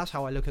 and that's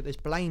how I look at this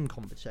blame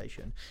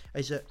conversation.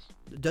 Is that,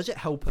 does it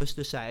help us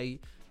to say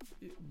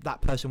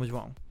that person was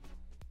wrong?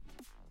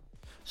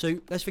 So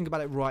let's think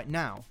about it right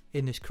now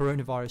in this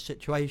coronavirus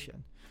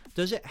situation.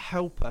 Does it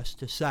help us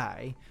to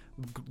say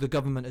the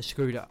government has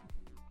screwed up?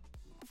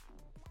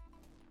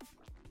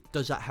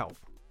 Does that help?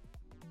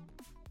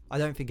 I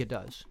don't think it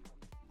does.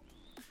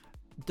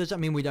 Does that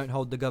mean we don't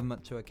hold the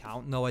government to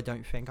account? No, I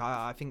don't think.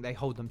 I think they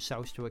hold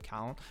themselves to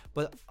account.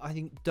 But I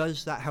think,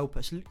 does that help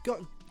us?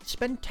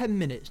 Spend 10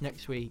 minutes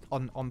next week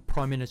on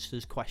Prime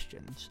Minister's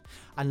questions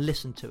and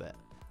listen to it.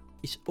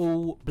 It's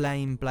all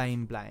blame,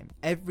 blame, blame.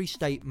 Every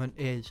statement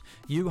is,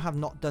 you have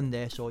not done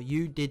this, or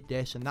you did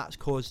this and that's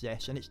caused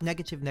this, and it's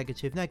negative,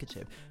 negative,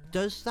 negative.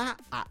 Does that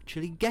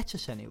actually get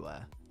us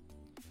anywhere?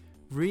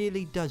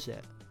 Really, does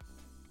it?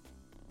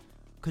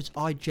 Because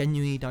I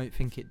genuinely don't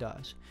think it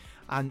does.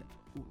 And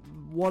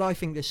what I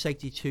think the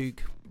Safety 2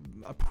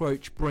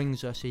 approach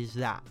brings us is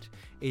that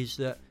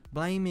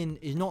blaming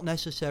is not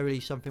necessarily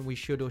something we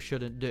should or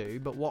shouldn't do,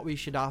 but what we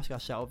should ask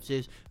ourselves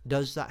is,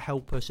 does that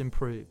help us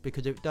improve?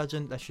 Because if it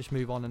doesn't, let's just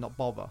move on and not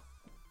bother.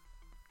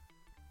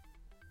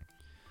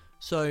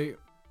 So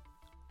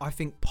I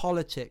think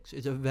politics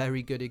is a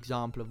very good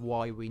example of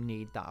why we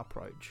need that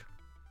approach.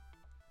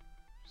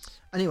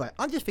 Anyway,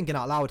 I'm just thinking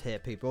out loud here,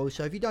 people.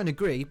 So if you don't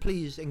agree,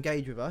 please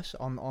engage with us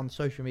on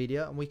social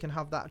media, and we can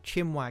have that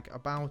chinwag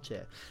about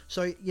it.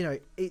 So,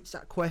 it's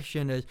that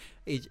question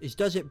is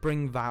does it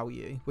bring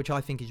value, which I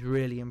think is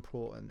really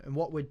important. And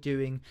what we're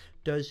doing,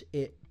 does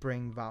it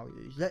bring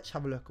values? Let's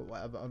have a look at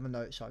whatever other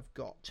notes I've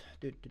got.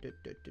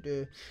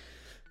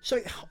 So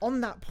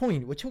on that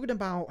point, we're talking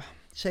about,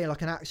 say,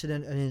 like an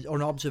accident or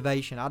an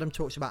observation. Adam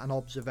talks about an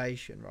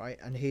observation, right?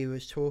 And he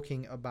was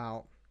talking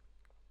about,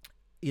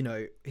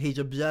 he's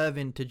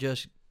observing to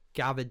just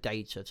gather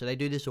data. So they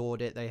do this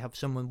audit. They have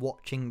someone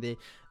watching the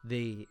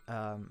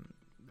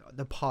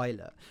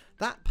pilot.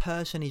 That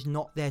person is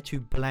not there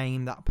to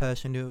blame that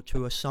person,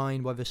 to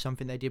assign whether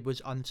something they did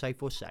was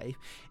unsafe or safe.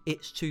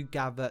 It's to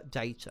gather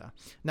data.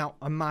 Now,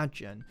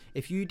 imagine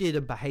if you did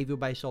a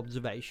behavioral-based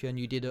observation,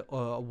 you did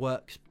a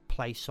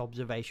workplace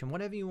observation,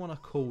 whatever you want to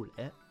call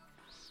it,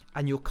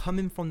 and you're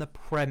coming from the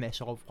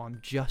premise of I'm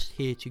just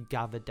here to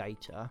gather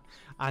data,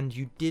 and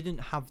you didn't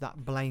have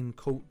that blame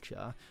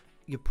culture,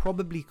 you're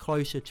probably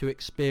closer to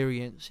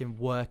experiencing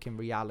work in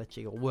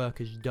reality, or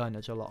work as done,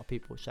 as a lot of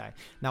people say.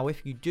 Now,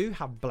 if you do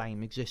have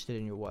blame existed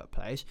in your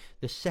workplace,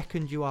 the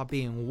second you are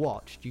being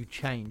watched, you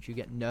change, you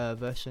get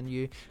nervous, and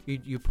you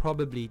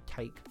probably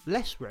take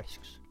less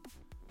risks.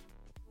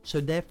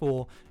 So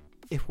therefore,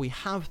 if we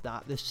have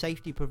that, the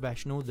safety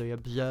professional, the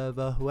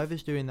observer,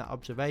 whoever's doing that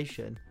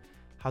observation,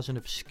 has an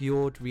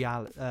obscured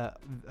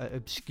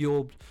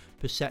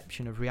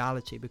perception of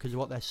reality, because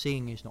what they're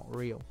seeing is not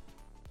real.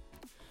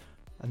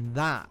 And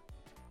that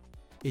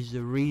is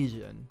the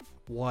reason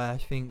why I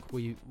think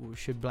we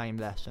should blame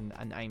less and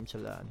aim to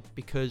learn.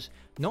 Because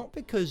not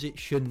because it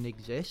shouldn't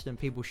exist and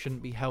people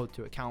shouldn't be held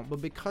to account,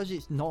 but because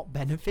it's not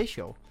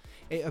beneficial.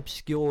 It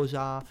obscures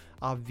our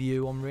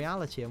view on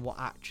reality and what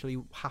actually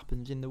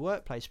happens in the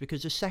workplace,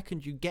 because the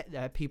second you get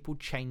there, people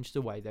change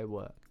the way they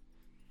work.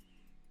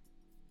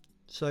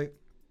 So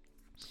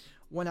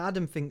when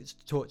Adam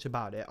talks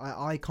about it,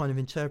 I kind of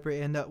interpret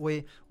it in that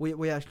we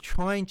are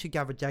trying to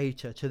gather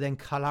data to then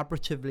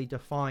collaboratively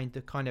define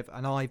the kind of,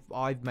 and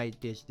I've made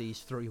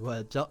these three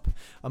words up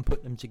and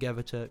put them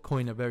together to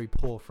coin a very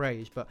poor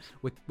phrase, but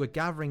we're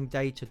gathering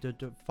data to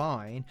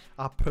define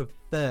our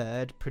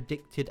preferred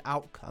predicted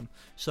outcome.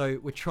 So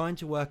we're trying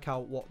to work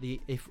out what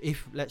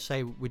if let's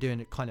say we're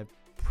doing a kind of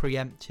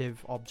preemptive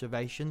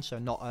observation, so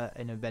not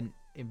an event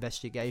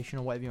investigation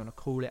or whatever you want to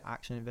call it,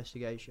 action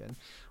investigation.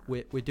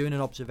 We're doing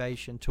an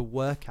observation to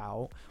work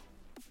out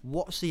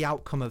what's the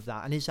outcome of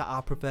that, and is that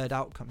our preferred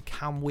outcome?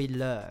 Can we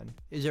learn?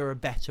 Is there a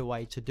better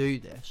way to do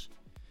this?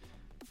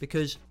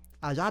 Because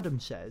as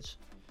Adam says,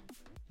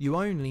 you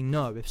only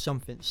know if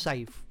something's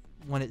safe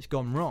when it's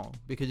gone wrong,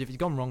 because if it's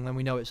gone wrong, then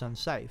we know it's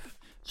unsafe.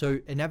 So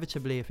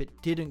inevitably, if it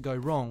didn't go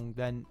wrong,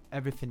 then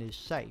everything is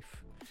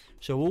safe.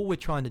 So all we're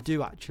trying to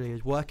do actually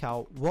is work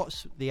out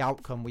what's the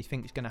outcome we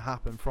think is going to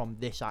happen from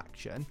this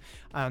action,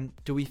 and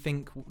do we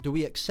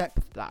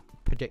accept that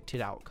predicted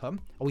outcome?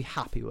 Are we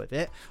happy with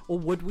it, or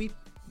would we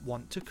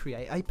want to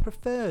create a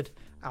preferred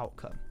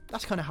outcome?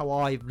 That's kind of how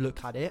I've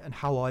looked at it and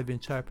how I've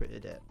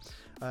interpreted it.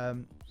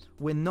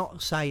 We're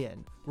not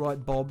saying,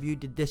 right, Bob, you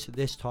did this at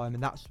this time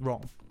and that's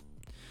wrong.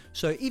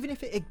 So even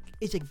if it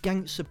is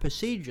against the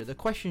procedure, the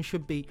question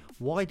should be,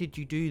 why did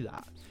you do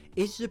that?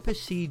 Is the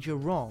procedure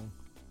wrong?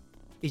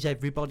 Is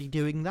everybody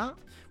doing that?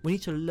 We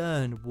need to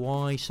learn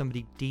why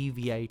somebody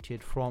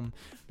deviated from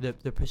the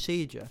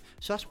procedure.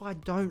 So that's why I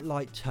don't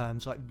like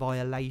terms like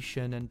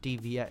violation and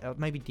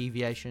maybe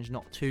deviation is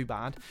not too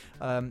bad.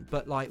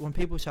 But like when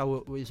people say,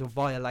 well, it's a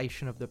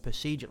violation of the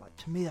procedure, like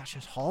to me, that's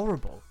just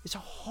horrible. It's a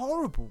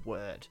horrible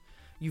word.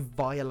 You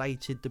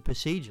violated the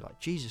procedure.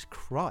 Like, Jesus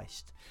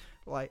Christ.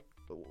 Like,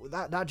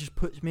 that just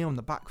puts me on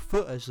the back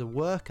foot as a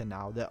worker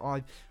now, that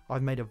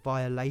I've made a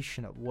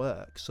violation at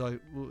work. So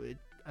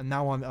and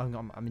now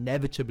I'm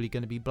inevitably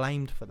going to be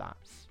blamed for that.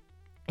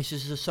 It's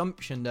just an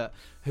assumption that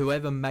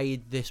whoever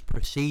made this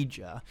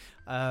procedure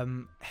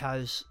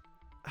knows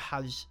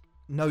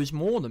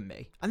more than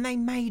me, and they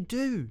may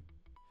do,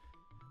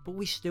 but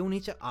we still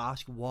need to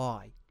ask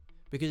why.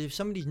 Because if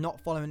somebody's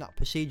not following that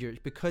procedure, it's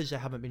because they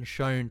haven't been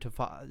shown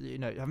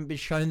haven't been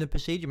shown the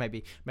procedure.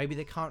 Maybe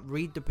they can't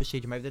read the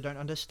procedure. Maybe they don't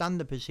understand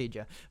the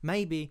procedure.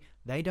 Maybe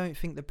they don't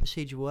think the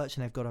procedure works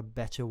and they've got a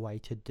better way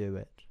to do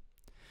it.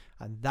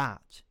 And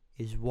that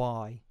is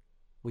why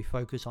we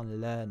focus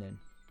on learning,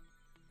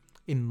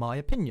 in my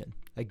opinion.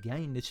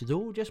 Again, this is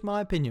all just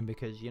my opinion,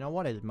 because you know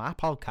what, it's my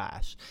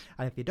podcast,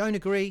 and if you don't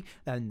agree,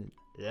 then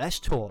let's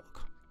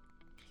talk.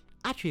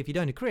 Actually, if you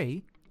don't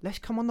agree, let's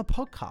come on the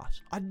podcast.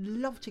 I'd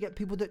love to get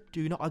people that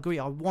do not agree.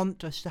 I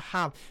want us to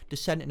have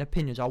dissenting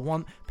opinions. I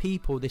want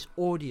people, this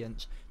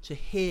audience, to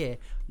hear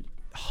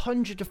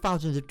hundreds of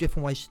thousands of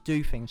different ways to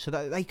do things so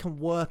that they can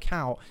work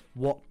out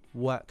what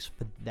works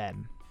for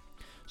them.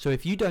 So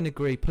if you don't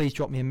agree, please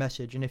drop me a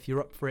message, and if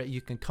you're up for it,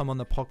 you can come on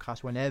the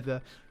podcast whenever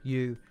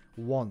you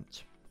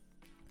want.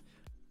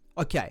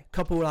 Okay,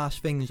 couple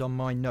last things on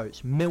my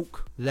notes.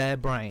 Milk their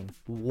brain.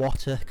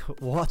 What a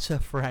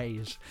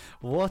phrase.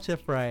 What a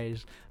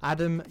phrase.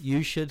 Adam,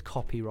 you should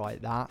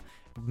copyright that.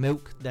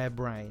 milk their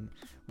brain.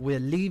 We're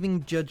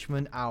leaving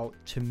judgment out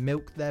to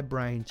milk their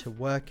brain to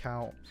work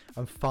out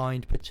and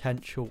find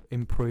potential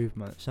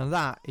improvements. And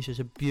that is just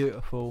a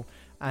beautiful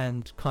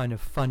and kind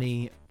of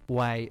funny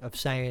way of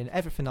saying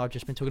everything I've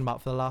just been talking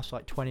about for the last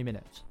like 20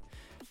 minutes.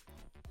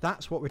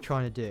 That's what we're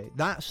trying to do.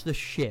 That's the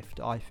shift,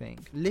 I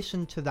think.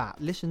 Listen to that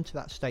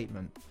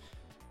statement.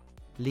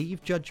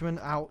 Leave judgment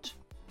out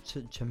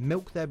to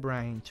milk their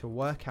brain to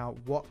work out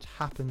what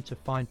happened to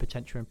find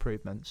potential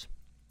improvements.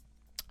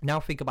 Now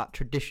think about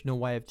traditional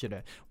way of doing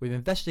it. We've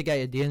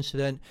investigated the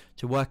incident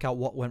to work out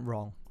what went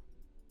wrong.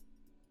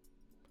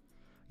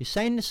 You're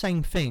saying the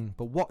same thing,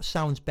 but what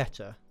sounds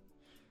better?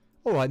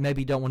 Alright,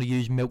 maybe you don't want to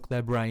use milk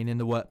their brain in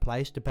the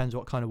workplace. Depends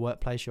what kind of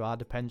workplace you are.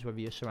 Depends whether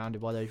you're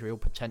surrounded by those real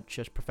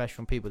pretentious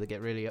professional people that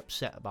get really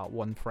upset about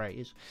one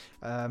phrase.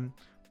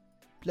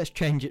 Let's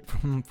change it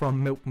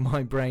from milk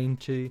my brain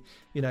to,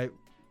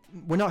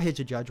 we're not here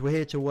to judge. We're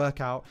here to work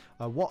out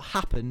what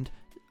happened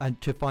and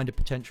to find a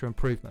potential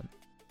improvement.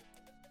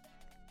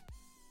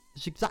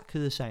 It's exactly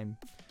the same.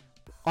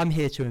 I'm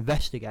here to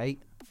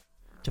investigate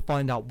to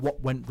find out what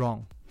went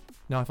wrong.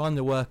 Now, if I'm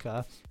the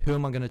worker, who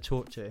am I going to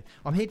talk to?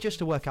 I'm here just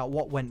to work out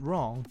what went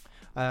wrong.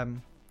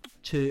 Even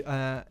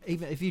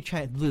if you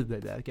change,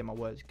 get my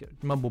words,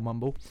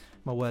 mumble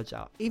my words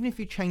out. Even if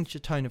you change the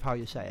tone of how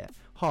you say it.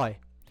 Hi,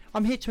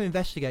 I'm here to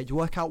investigate to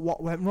work out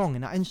what went wrong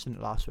in that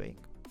incident last week.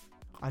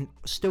 I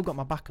still got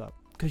my backup.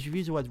 Because you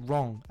use the word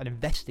wrong and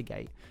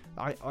investigate,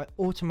 I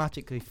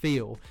automatically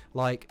feel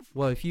like,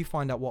 well, if you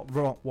find out what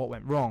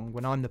went wrong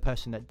when I'm the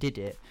person that did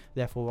it,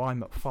 therefore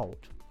I'm at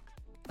fault.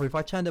 Or if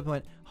I turned up and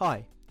went,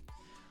 hi,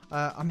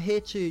 I'm here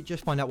to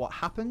just find out what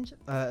happened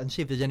and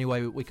see if there's any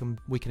way we can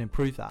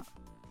improve that.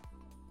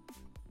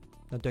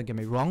 Now, don't get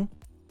me wrong,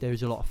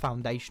 there's a lot of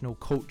foundational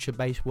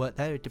culture-based work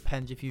there. It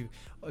depends if you've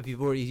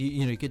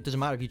already, it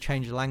doesn't matter if you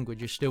change the language,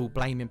 you're still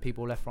blaming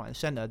people left, right, and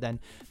centre. Then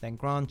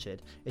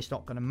granted, it's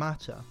not going to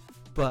matter.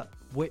 But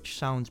which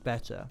sounds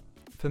better?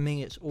 For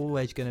me, it's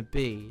always going to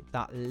be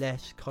that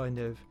less kind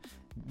of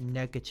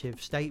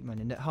negative statement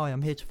in that, hi,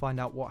 I'm here to find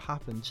out what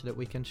happened so that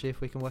we can see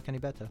if we can work any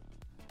better.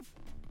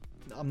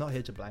 I'm not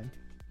here to blame.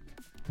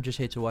 I'm just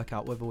here to work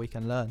out whether we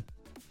can learn.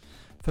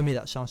 For me,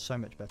 that sounds so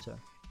much better.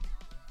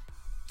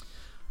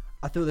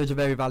 I thought there's a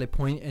very valid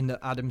point in that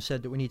Adam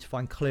said that we need to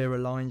find clearer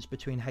lines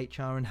between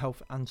HR and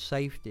health and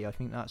safety. I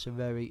think that's a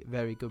very,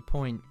 very good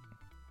point.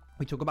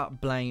 We talk about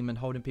blame and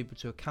holding people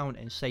to account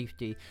in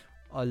safety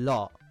a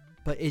lot,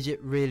 but is it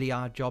really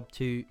our job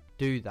to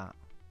do that?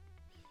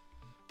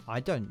 I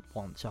don't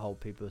want to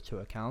hold people to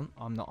account.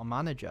 I'm not a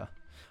manager.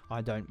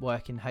 I don't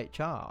work in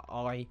HR.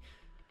 I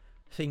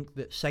think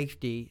that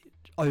safety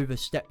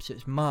oversteps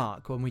its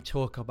mark when we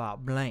talk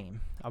about blame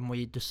and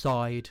we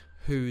decide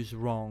who's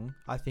wrong.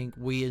 I think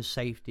we as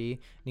safety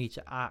need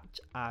to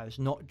act as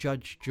not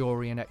judge,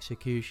 jury and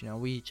executioner.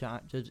 We need to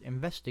act as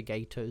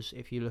investigators.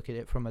 If you look at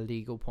it from a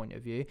legal point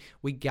of view,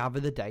 we gather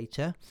the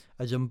data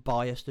as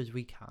unbiased as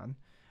we can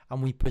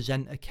and we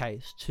present a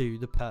case to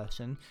the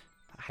person,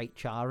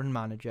 HR and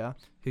manager,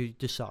 who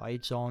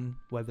decides on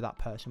whether that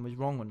person was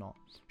wrong or not.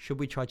 Should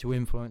we try to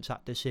influence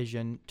that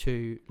decision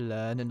to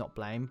learn and not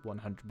blame?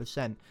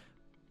 100%.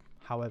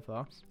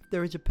 However, if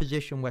there is a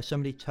position where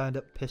somebody turned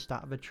up pissed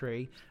out of a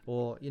tree,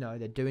 or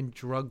they're doing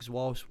drugs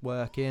whilst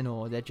working,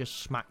 or they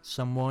just smacked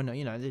someone,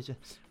 or there's a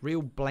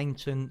real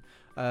blatant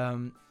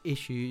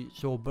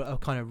issues or a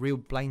kind of real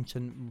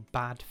blatant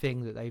bad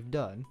thing that they've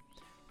done,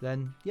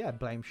 then yeah,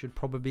 blame should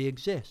probably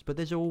exist. But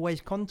there's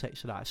always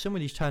context to that. If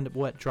somebody's turned up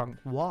work drunk,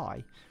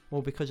 why?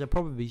 Well, because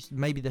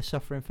maybe they're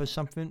suffering for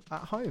something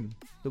at home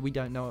that we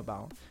don't know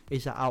about.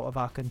 Is that out of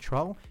our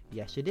control?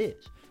 Yes, it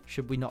is.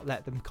 Should we not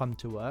let them come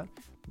to work?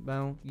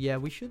 Well, yeah,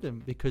 we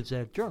shouldn't, because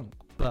they're drunk.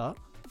 But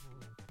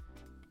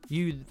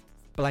you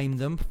blame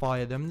them,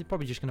 fire them, they're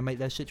probably just going to make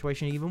their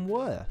situation even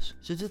worse.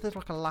 So there's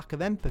like a lack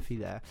of empathy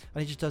there,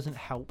 and it just doesn't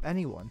help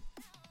anyone.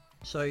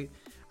 So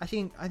I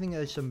think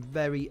there's some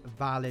very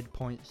valid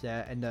points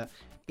there, and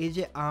is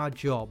it our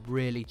job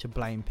really to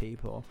blame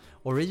people,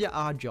 or is it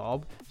our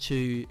job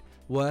to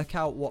work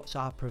out what's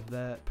our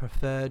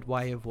preferred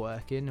way of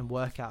working and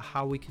work out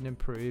how we can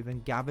improve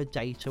and gather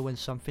data when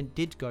something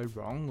did go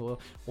wrong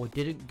or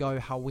didn't go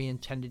how we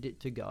intended it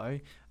to go,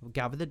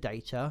 gather the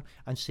data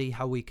and see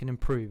how we can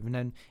improve. And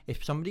then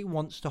if somebody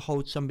wants to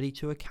hold somebody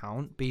to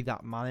account, be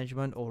that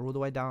management or all the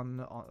way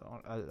down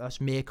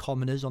us mere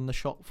commoners on the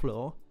shop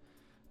floor,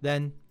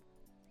 then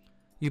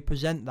you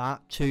present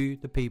that to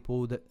the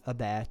people that are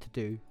there to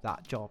do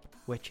that job,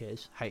 which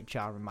is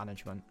HR and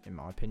management, in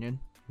my opinion,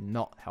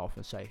 not health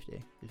and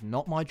safety. It's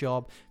not my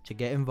job to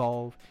get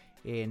involved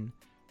in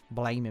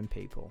blaming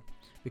people,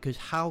 because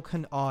how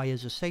can I,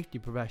 as a safety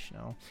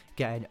professional,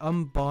 get an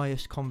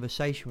unbiased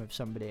conversation with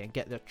somebody and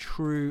get the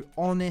true,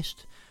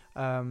 honest,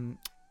 the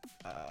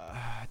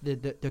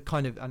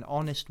kind of an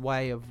honest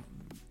way of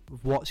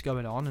what's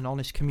going on, an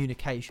honest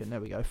communication, there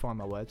we go, find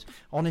my words,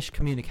 honest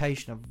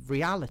communication of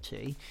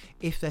reality,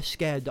 if they're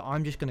scared that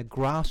I'm just going to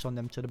grass on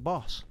them to the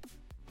boss?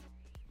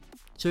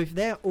 So if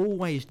they're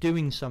always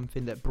doing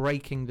something that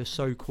breaking the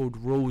so-called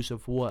rules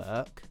of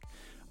work,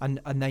 and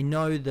they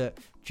know that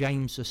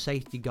James, the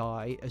safety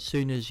guy, as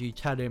soon as you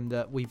tell him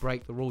that we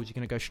break the rules, you're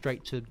going to go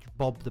straight to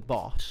Bob the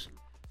boss.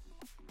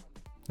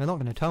 They're not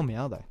going to tell me,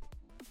 are they?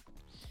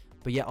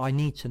 But yet I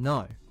need to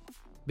know,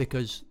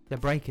 because they're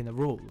breaking the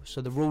rules.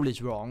 So the rule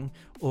is wrong,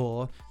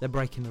 or they're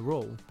breaking the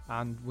rule,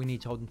 and we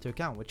need to hold them to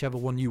account. Whichever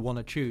one you want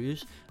to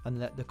choose, and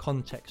let the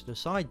context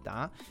decide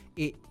that,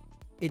 it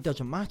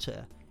doesn't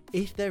matter.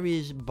 If there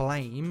is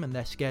blame and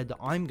they're scared that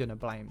I'm going to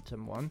blame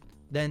someone,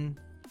 then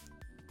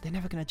they're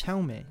never going to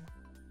tell me.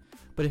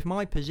 But if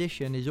my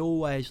position is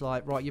always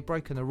like, right, you've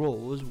broken the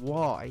rules,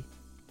 why?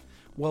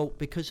 Well,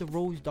 because the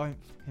rules don't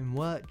fucking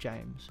work,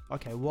 James.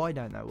 Okay, why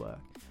don't they work?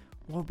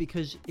 Well,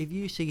 because if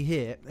you see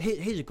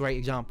here's a great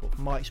example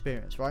from my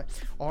experience, right?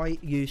 I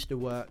used to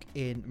work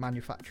in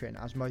manufacturing,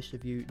 as most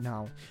of you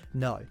now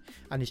know,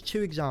 and there's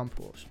two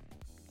examples.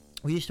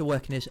 We used to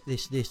work in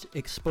this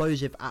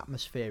explosive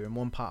atmosphere in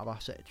one part of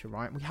our sector,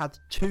 right? We had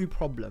two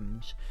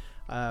problems.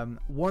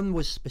 One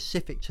was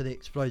specific to the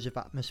explosive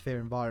atmosphere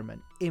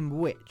environment, in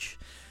which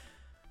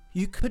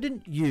you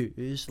couldn't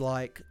use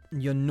like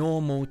your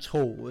normal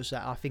tools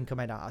that I think are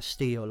made out of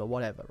steel or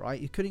whatever, right?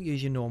 You couldn't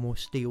use your normal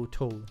steel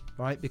tool,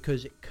 right?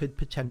 Because it could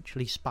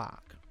potentially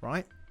spark,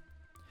 right?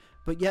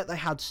 But yet they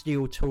had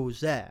steel tools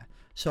there.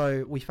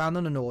 So we found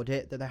on an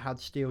audit that they had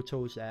steel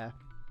tools there.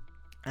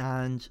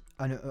 And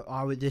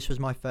this was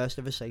my first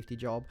ever safety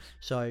job.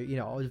 So, you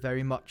know, I was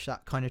very much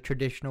that kind of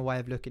traditional way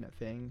of looking at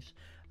things,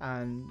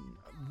 and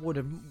would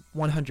have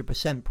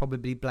 100%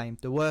 probably blamed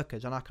the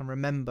workers. And I can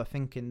remember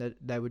thinking that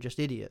they were just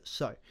idiots.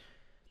 So,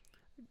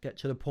 get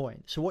to the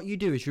point. So what you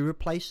do is you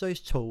replace those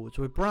tools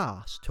with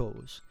brass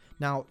tools.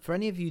 Now, for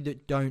any of you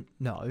that don't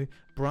know,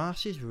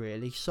 brass is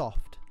really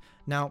soft.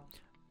 Now,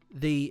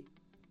 the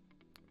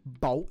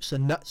bolts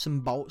and nuts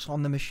and bolts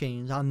on the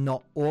machines are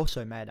not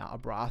also made out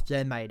of brass.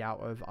 They're made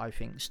out of, I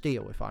think,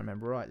 steel, if I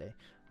remember rightly,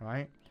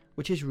 right?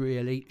 Which is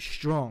really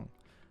strong.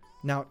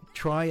 Now,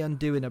 try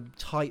undoing a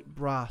tight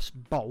brass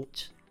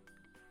bolt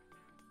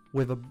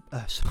with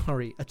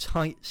a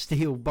tight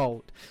steel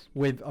bolt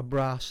with a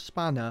brass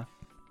spanner.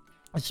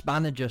 A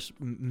spanner just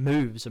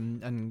moves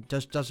and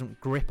just doesn't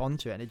grip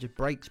onto it, and it just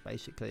breaks.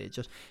 Basically, it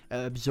just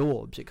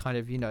absorbs. It kind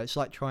of, you know, it's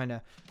like trying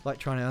to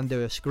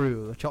undo a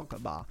screw of a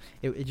chocolate bar.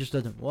 It just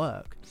doesn't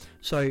work.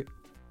 So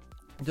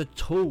the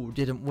tool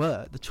didn't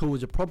work. The tool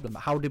was a problem.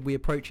 How did we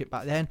approach it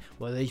back then?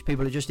 Well, these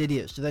people are just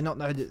idiots. Do they not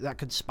know that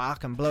could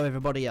spark and blow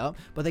everybody up?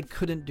 But they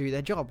couldn't do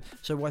their job.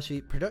 So whilst the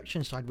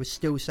production side was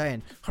still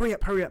saying, hurry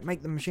up,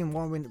 make the machine,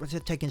 why is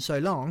it taking so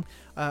long?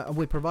 And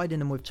we're providing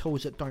them with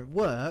tools that don't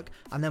work,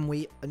 and then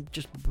we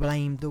just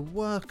blame the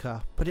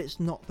worker. But it's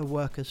not the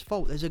worker's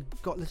fault. There's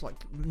like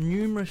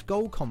numerous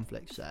goal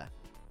conflicts there.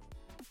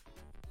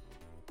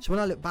 So when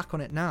I look back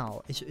on it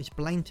now, it's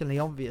blatantly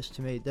obvious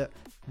to me that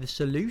the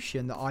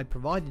solution that I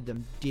provided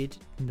them did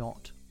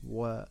not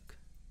work.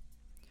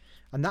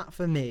 And that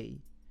for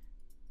me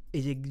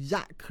is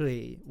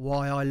exactly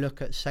why I look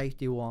at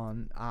Safety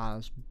One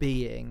as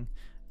being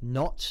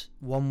not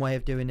one way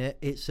of doing it,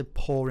 it's a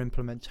poor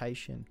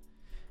implementation.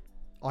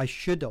 I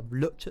should have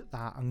looked at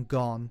that and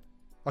gone,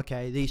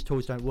 okay, these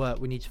tools don't work,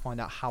 we need to find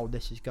out how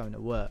this is going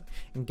to work.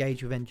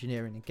 Engage with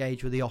engineering,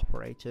 engage with the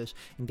operators,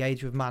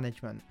 engage with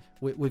management.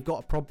 We've got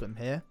a problem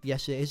here.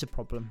 Yes, it is a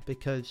problem,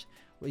 because,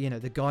 you know,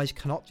 the guys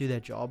cannot do their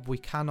job. We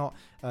cannot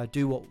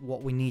do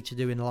what we need to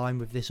do in line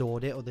with this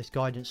audit or this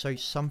guidance, so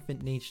something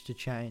needs to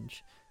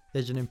change.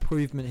 There's an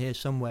improvement here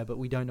somewhere, but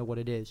we don't know what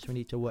it is, so we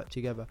need to work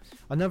together.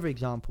 Another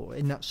example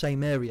in that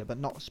same area, but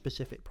not a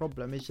specific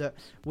problem, is that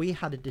we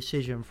had a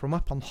decision from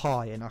up on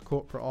high in our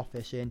corporate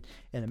office in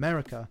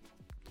America,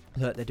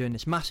 that they're doing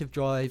this massive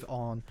drive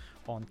on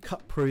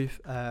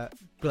cut-proof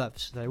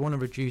gloves. They want to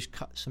reduce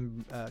cuts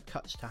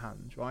to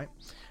hands, right?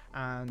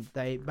 And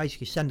they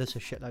basically send us a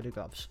shitload of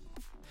gloves.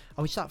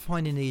 And we start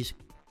finding these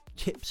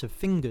tips of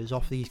fingers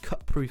off these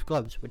cut-proof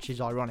gloves, which is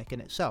ironic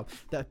in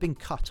itself, that have been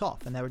cut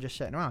off, and they were just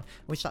sitting around.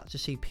 We start to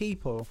see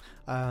people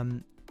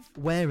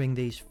wearing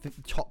these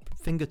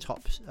finger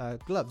tops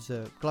gloves,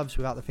 gloves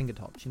without the finger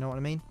tops. You know what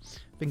I mean?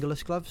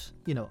 Fingerless gloves.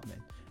 You know what I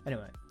mean?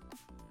 Anyway.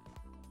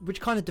 Which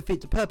kind of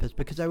defeats the purpose,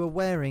 because they were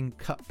wearing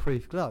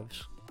cut-proof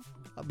gloves,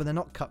 but they're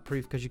not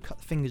cut-proof because you cut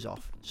the fingers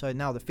off. So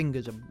now the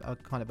fingers are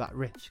kind of at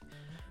risk.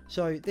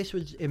 So this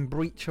was in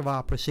breach of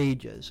our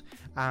procedures,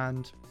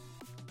 and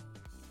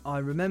I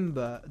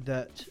remember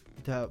that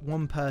the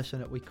one person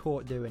that we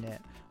caught doing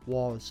it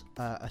was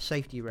a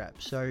safety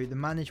rep. So the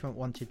management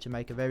wanted to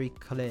make a very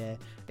clear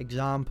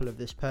example of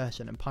this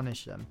person and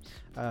punish them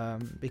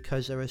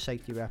because they're a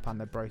safety rep and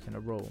they've broken a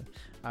rule.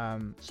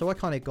 So I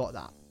kind of got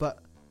that, but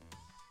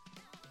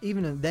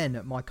even then,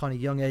 at my kind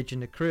of young age in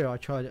the career, I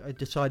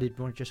decided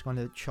to just kind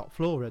of shop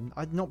floor, and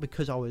not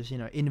because I was, you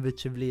know,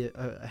 innovatively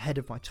ahead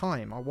of my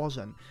time. I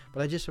wasn't,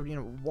 but I just said, you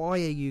know, why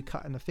are you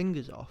cutting the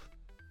fingers off?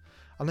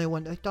 And they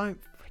went, they don't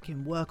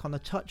freaking work on the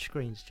touch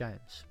screens,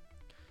 James.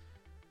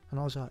 And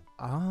I was like,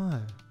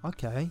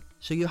 okay.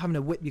 So you're having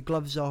to whip your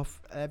gloves off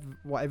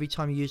every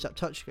time you use that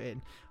touch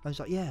screen? I was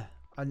like, yeah.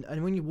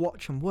 And when you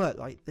watch them work,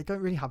 like, they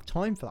don't really have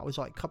time for that. It was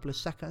like a couple of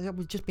seconds. It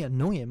would just be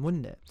annoying,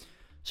 wouldn't it?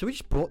 So we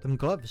just brought them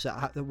gloves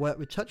that worked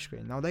with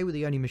touchscreen. Now, they were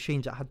the only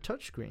machines that had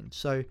touchscreens,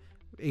 so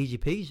easy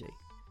peasy.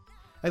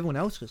 Everyone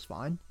else was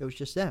fine, it was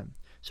just them.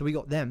 So we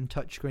got them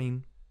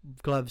touchscreen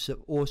gloves that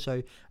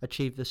also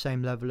achieved the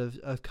same level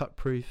of cut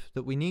proof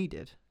that we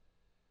needed.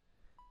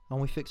 And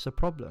we fixed the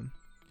problem.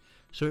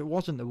 So it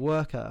wasn't the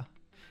worker,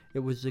 it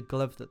was the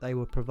glove that they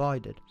were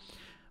provided.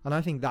 And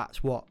I think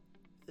that's what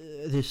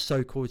this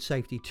so-called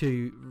Safety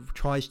 2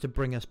 tries to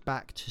bring us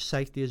back to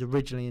safety as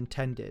originally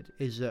intended,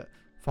 is that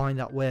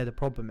find out where the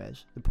problem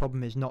is. The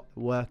problem is not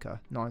the worker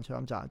 9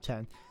 times out of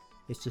 10.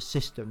 It's the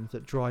systems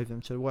that drive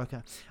them to the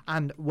worker.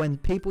 And when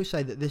people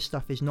say that this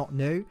stuff is not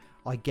new,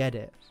 I get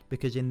it,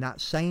 because in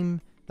that same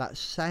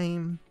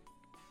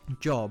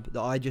job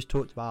that I just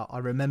talked about, I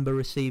remember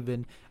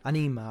receiving an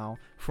email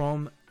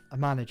from a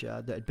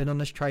manager that had been on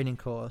this training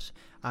course,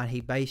 and he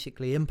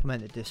basically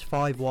implemented this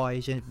 5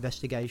 whys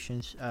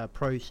investigations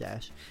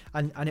process,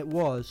 and it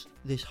was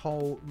this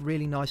whole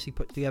really nicely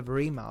put together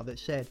email that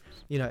said,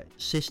 you know,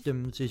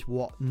 systems is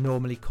what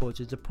normally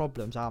causes the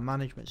problems, our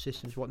management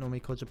systems is what normally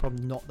causes the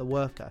problem, not the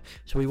worker,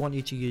 so we want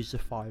you to use the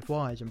 5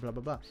 whys and blah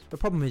blah blah. The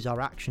problem is our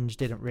actions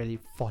didn't really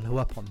follow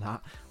up on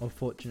that,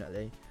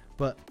 unfortunately,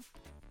 but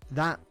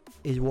that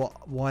is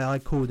why I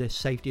call this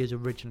safety as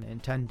originally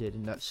intended,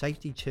 and that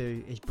Safety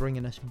 2 is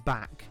bringing us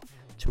back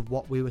to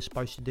what we were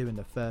supposed to do in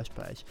the first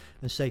place,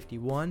 and Safety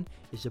 1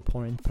 is the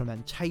poor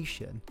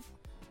implementation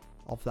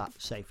of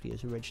that safety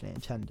as originally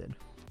intended.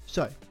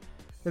 So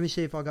let me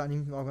see if I've got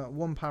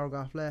one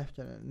paragraph left.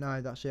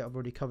 No, that's it, I've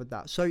already covered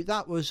that. So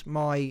that was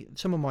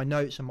some of my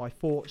notes and my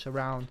thoughts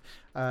around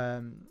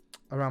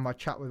my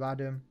chat with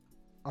Adam.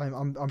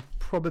 I'm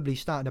probably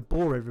starting to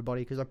bore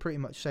everybody because I pretty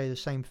much say the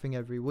same thing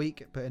every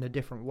week, but in a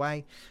different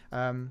way.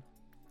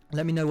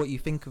 Let me know what you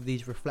think of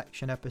these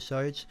reflection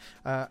episodes.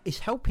 It's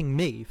helping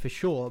me for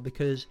sure,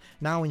 because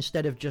now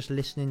instead of just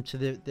listening to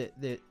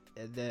the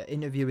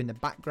interview in the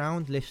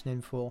background,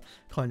 listening for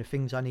kind of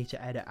things I need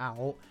to edit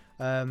out,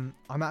 I'm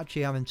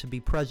actually having to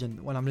be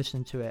present when I'm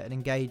listening to it and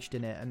engaged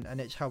in it,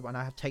 and it's helping. And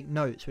I have to take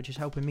notes, which is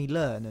helping me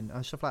learn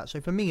and stuff like that. So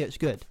for me, it's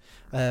good.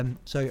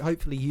 So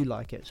hopefully you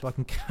like it, so I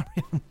can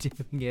carry on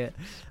doing it.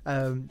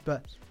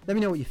 But let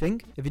me know what you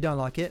think. If you don't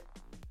like it,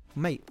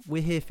 mate,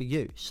 we're here for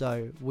you,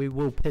 so we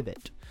will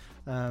pivot.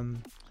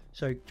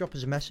 So drop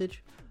us a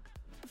message.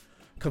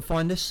 You can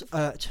find us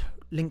at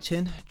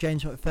LinkedIn,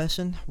 James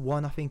McPherson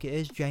 1, I think it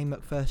is, James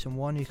McPherson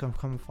 1. You can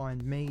come and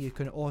find me. You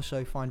can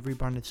also find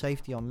Rebranded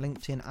Safety on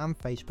LinkedIn and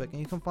Facebook, and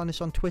you can find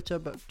us on Twitter,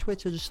 but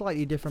Twitter is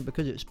slightly different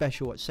because it's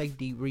special. It's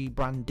Safety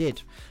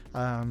Rebranded.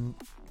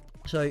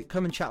 So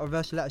come and chat with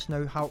us. Let us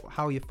know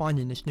how you're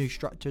finding this new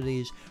structure,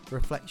 these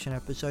reflection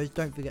episodes.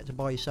 Don't forget to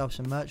buy yourself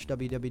some merch,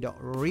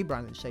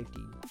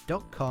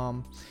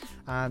 www.rebrandedsafety.com.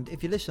 And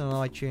if you listen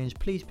on iTunes,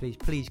 please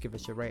give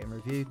us a rate and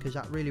review, because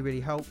that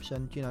really helps.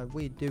 And you know,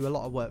 we do a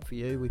lot of work for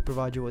you. We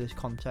provide you all this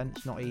content.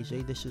 It's not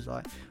easy. This is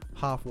like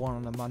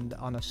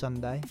 1:30 on a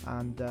Sunday,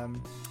 and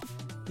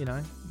you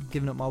know,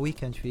 giving up my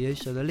weekends for you.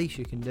 So the least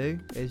you can do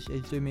is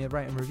do me a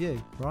rate and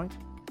review, right?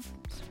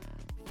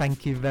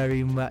 Thank you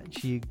very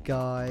much, you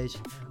guys.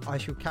 I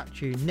shall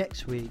catch you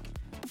next week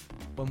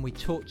when we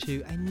talk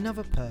to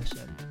another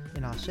person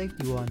in our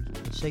Safety 1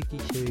 and Safety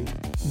 2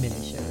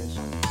 mini-series.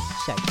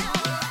 Safe.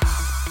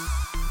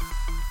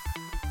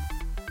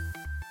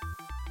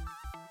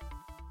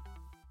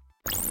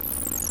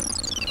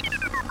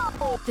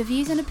 The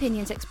views and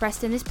opinions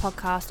expressed in this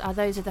podcast are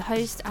those of the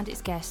host and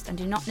its guests and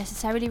do not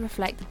necessarily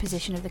reflect the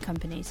position of the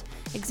companies.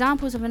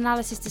 Examples of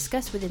analysis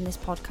discussed within this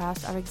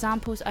podcast are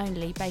examples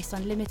only based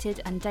on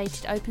limited and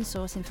dated open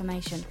source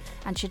information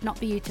and should not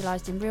be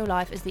utilised in real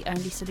life as the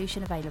only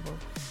solution available.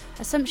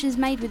 Assumptions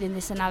made within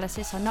this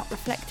analysis are not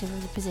reflective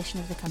of the position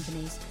of the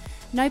companies.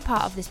 No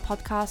part of this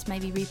podcast may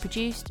be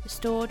reproduced,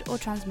 stored or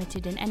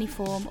transmitted in any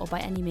form or by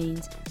any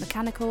means,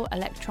 mechanical,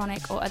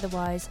 electronic or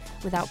otherwise,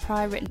 without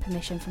prior written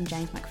permission from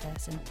James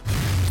McPherson.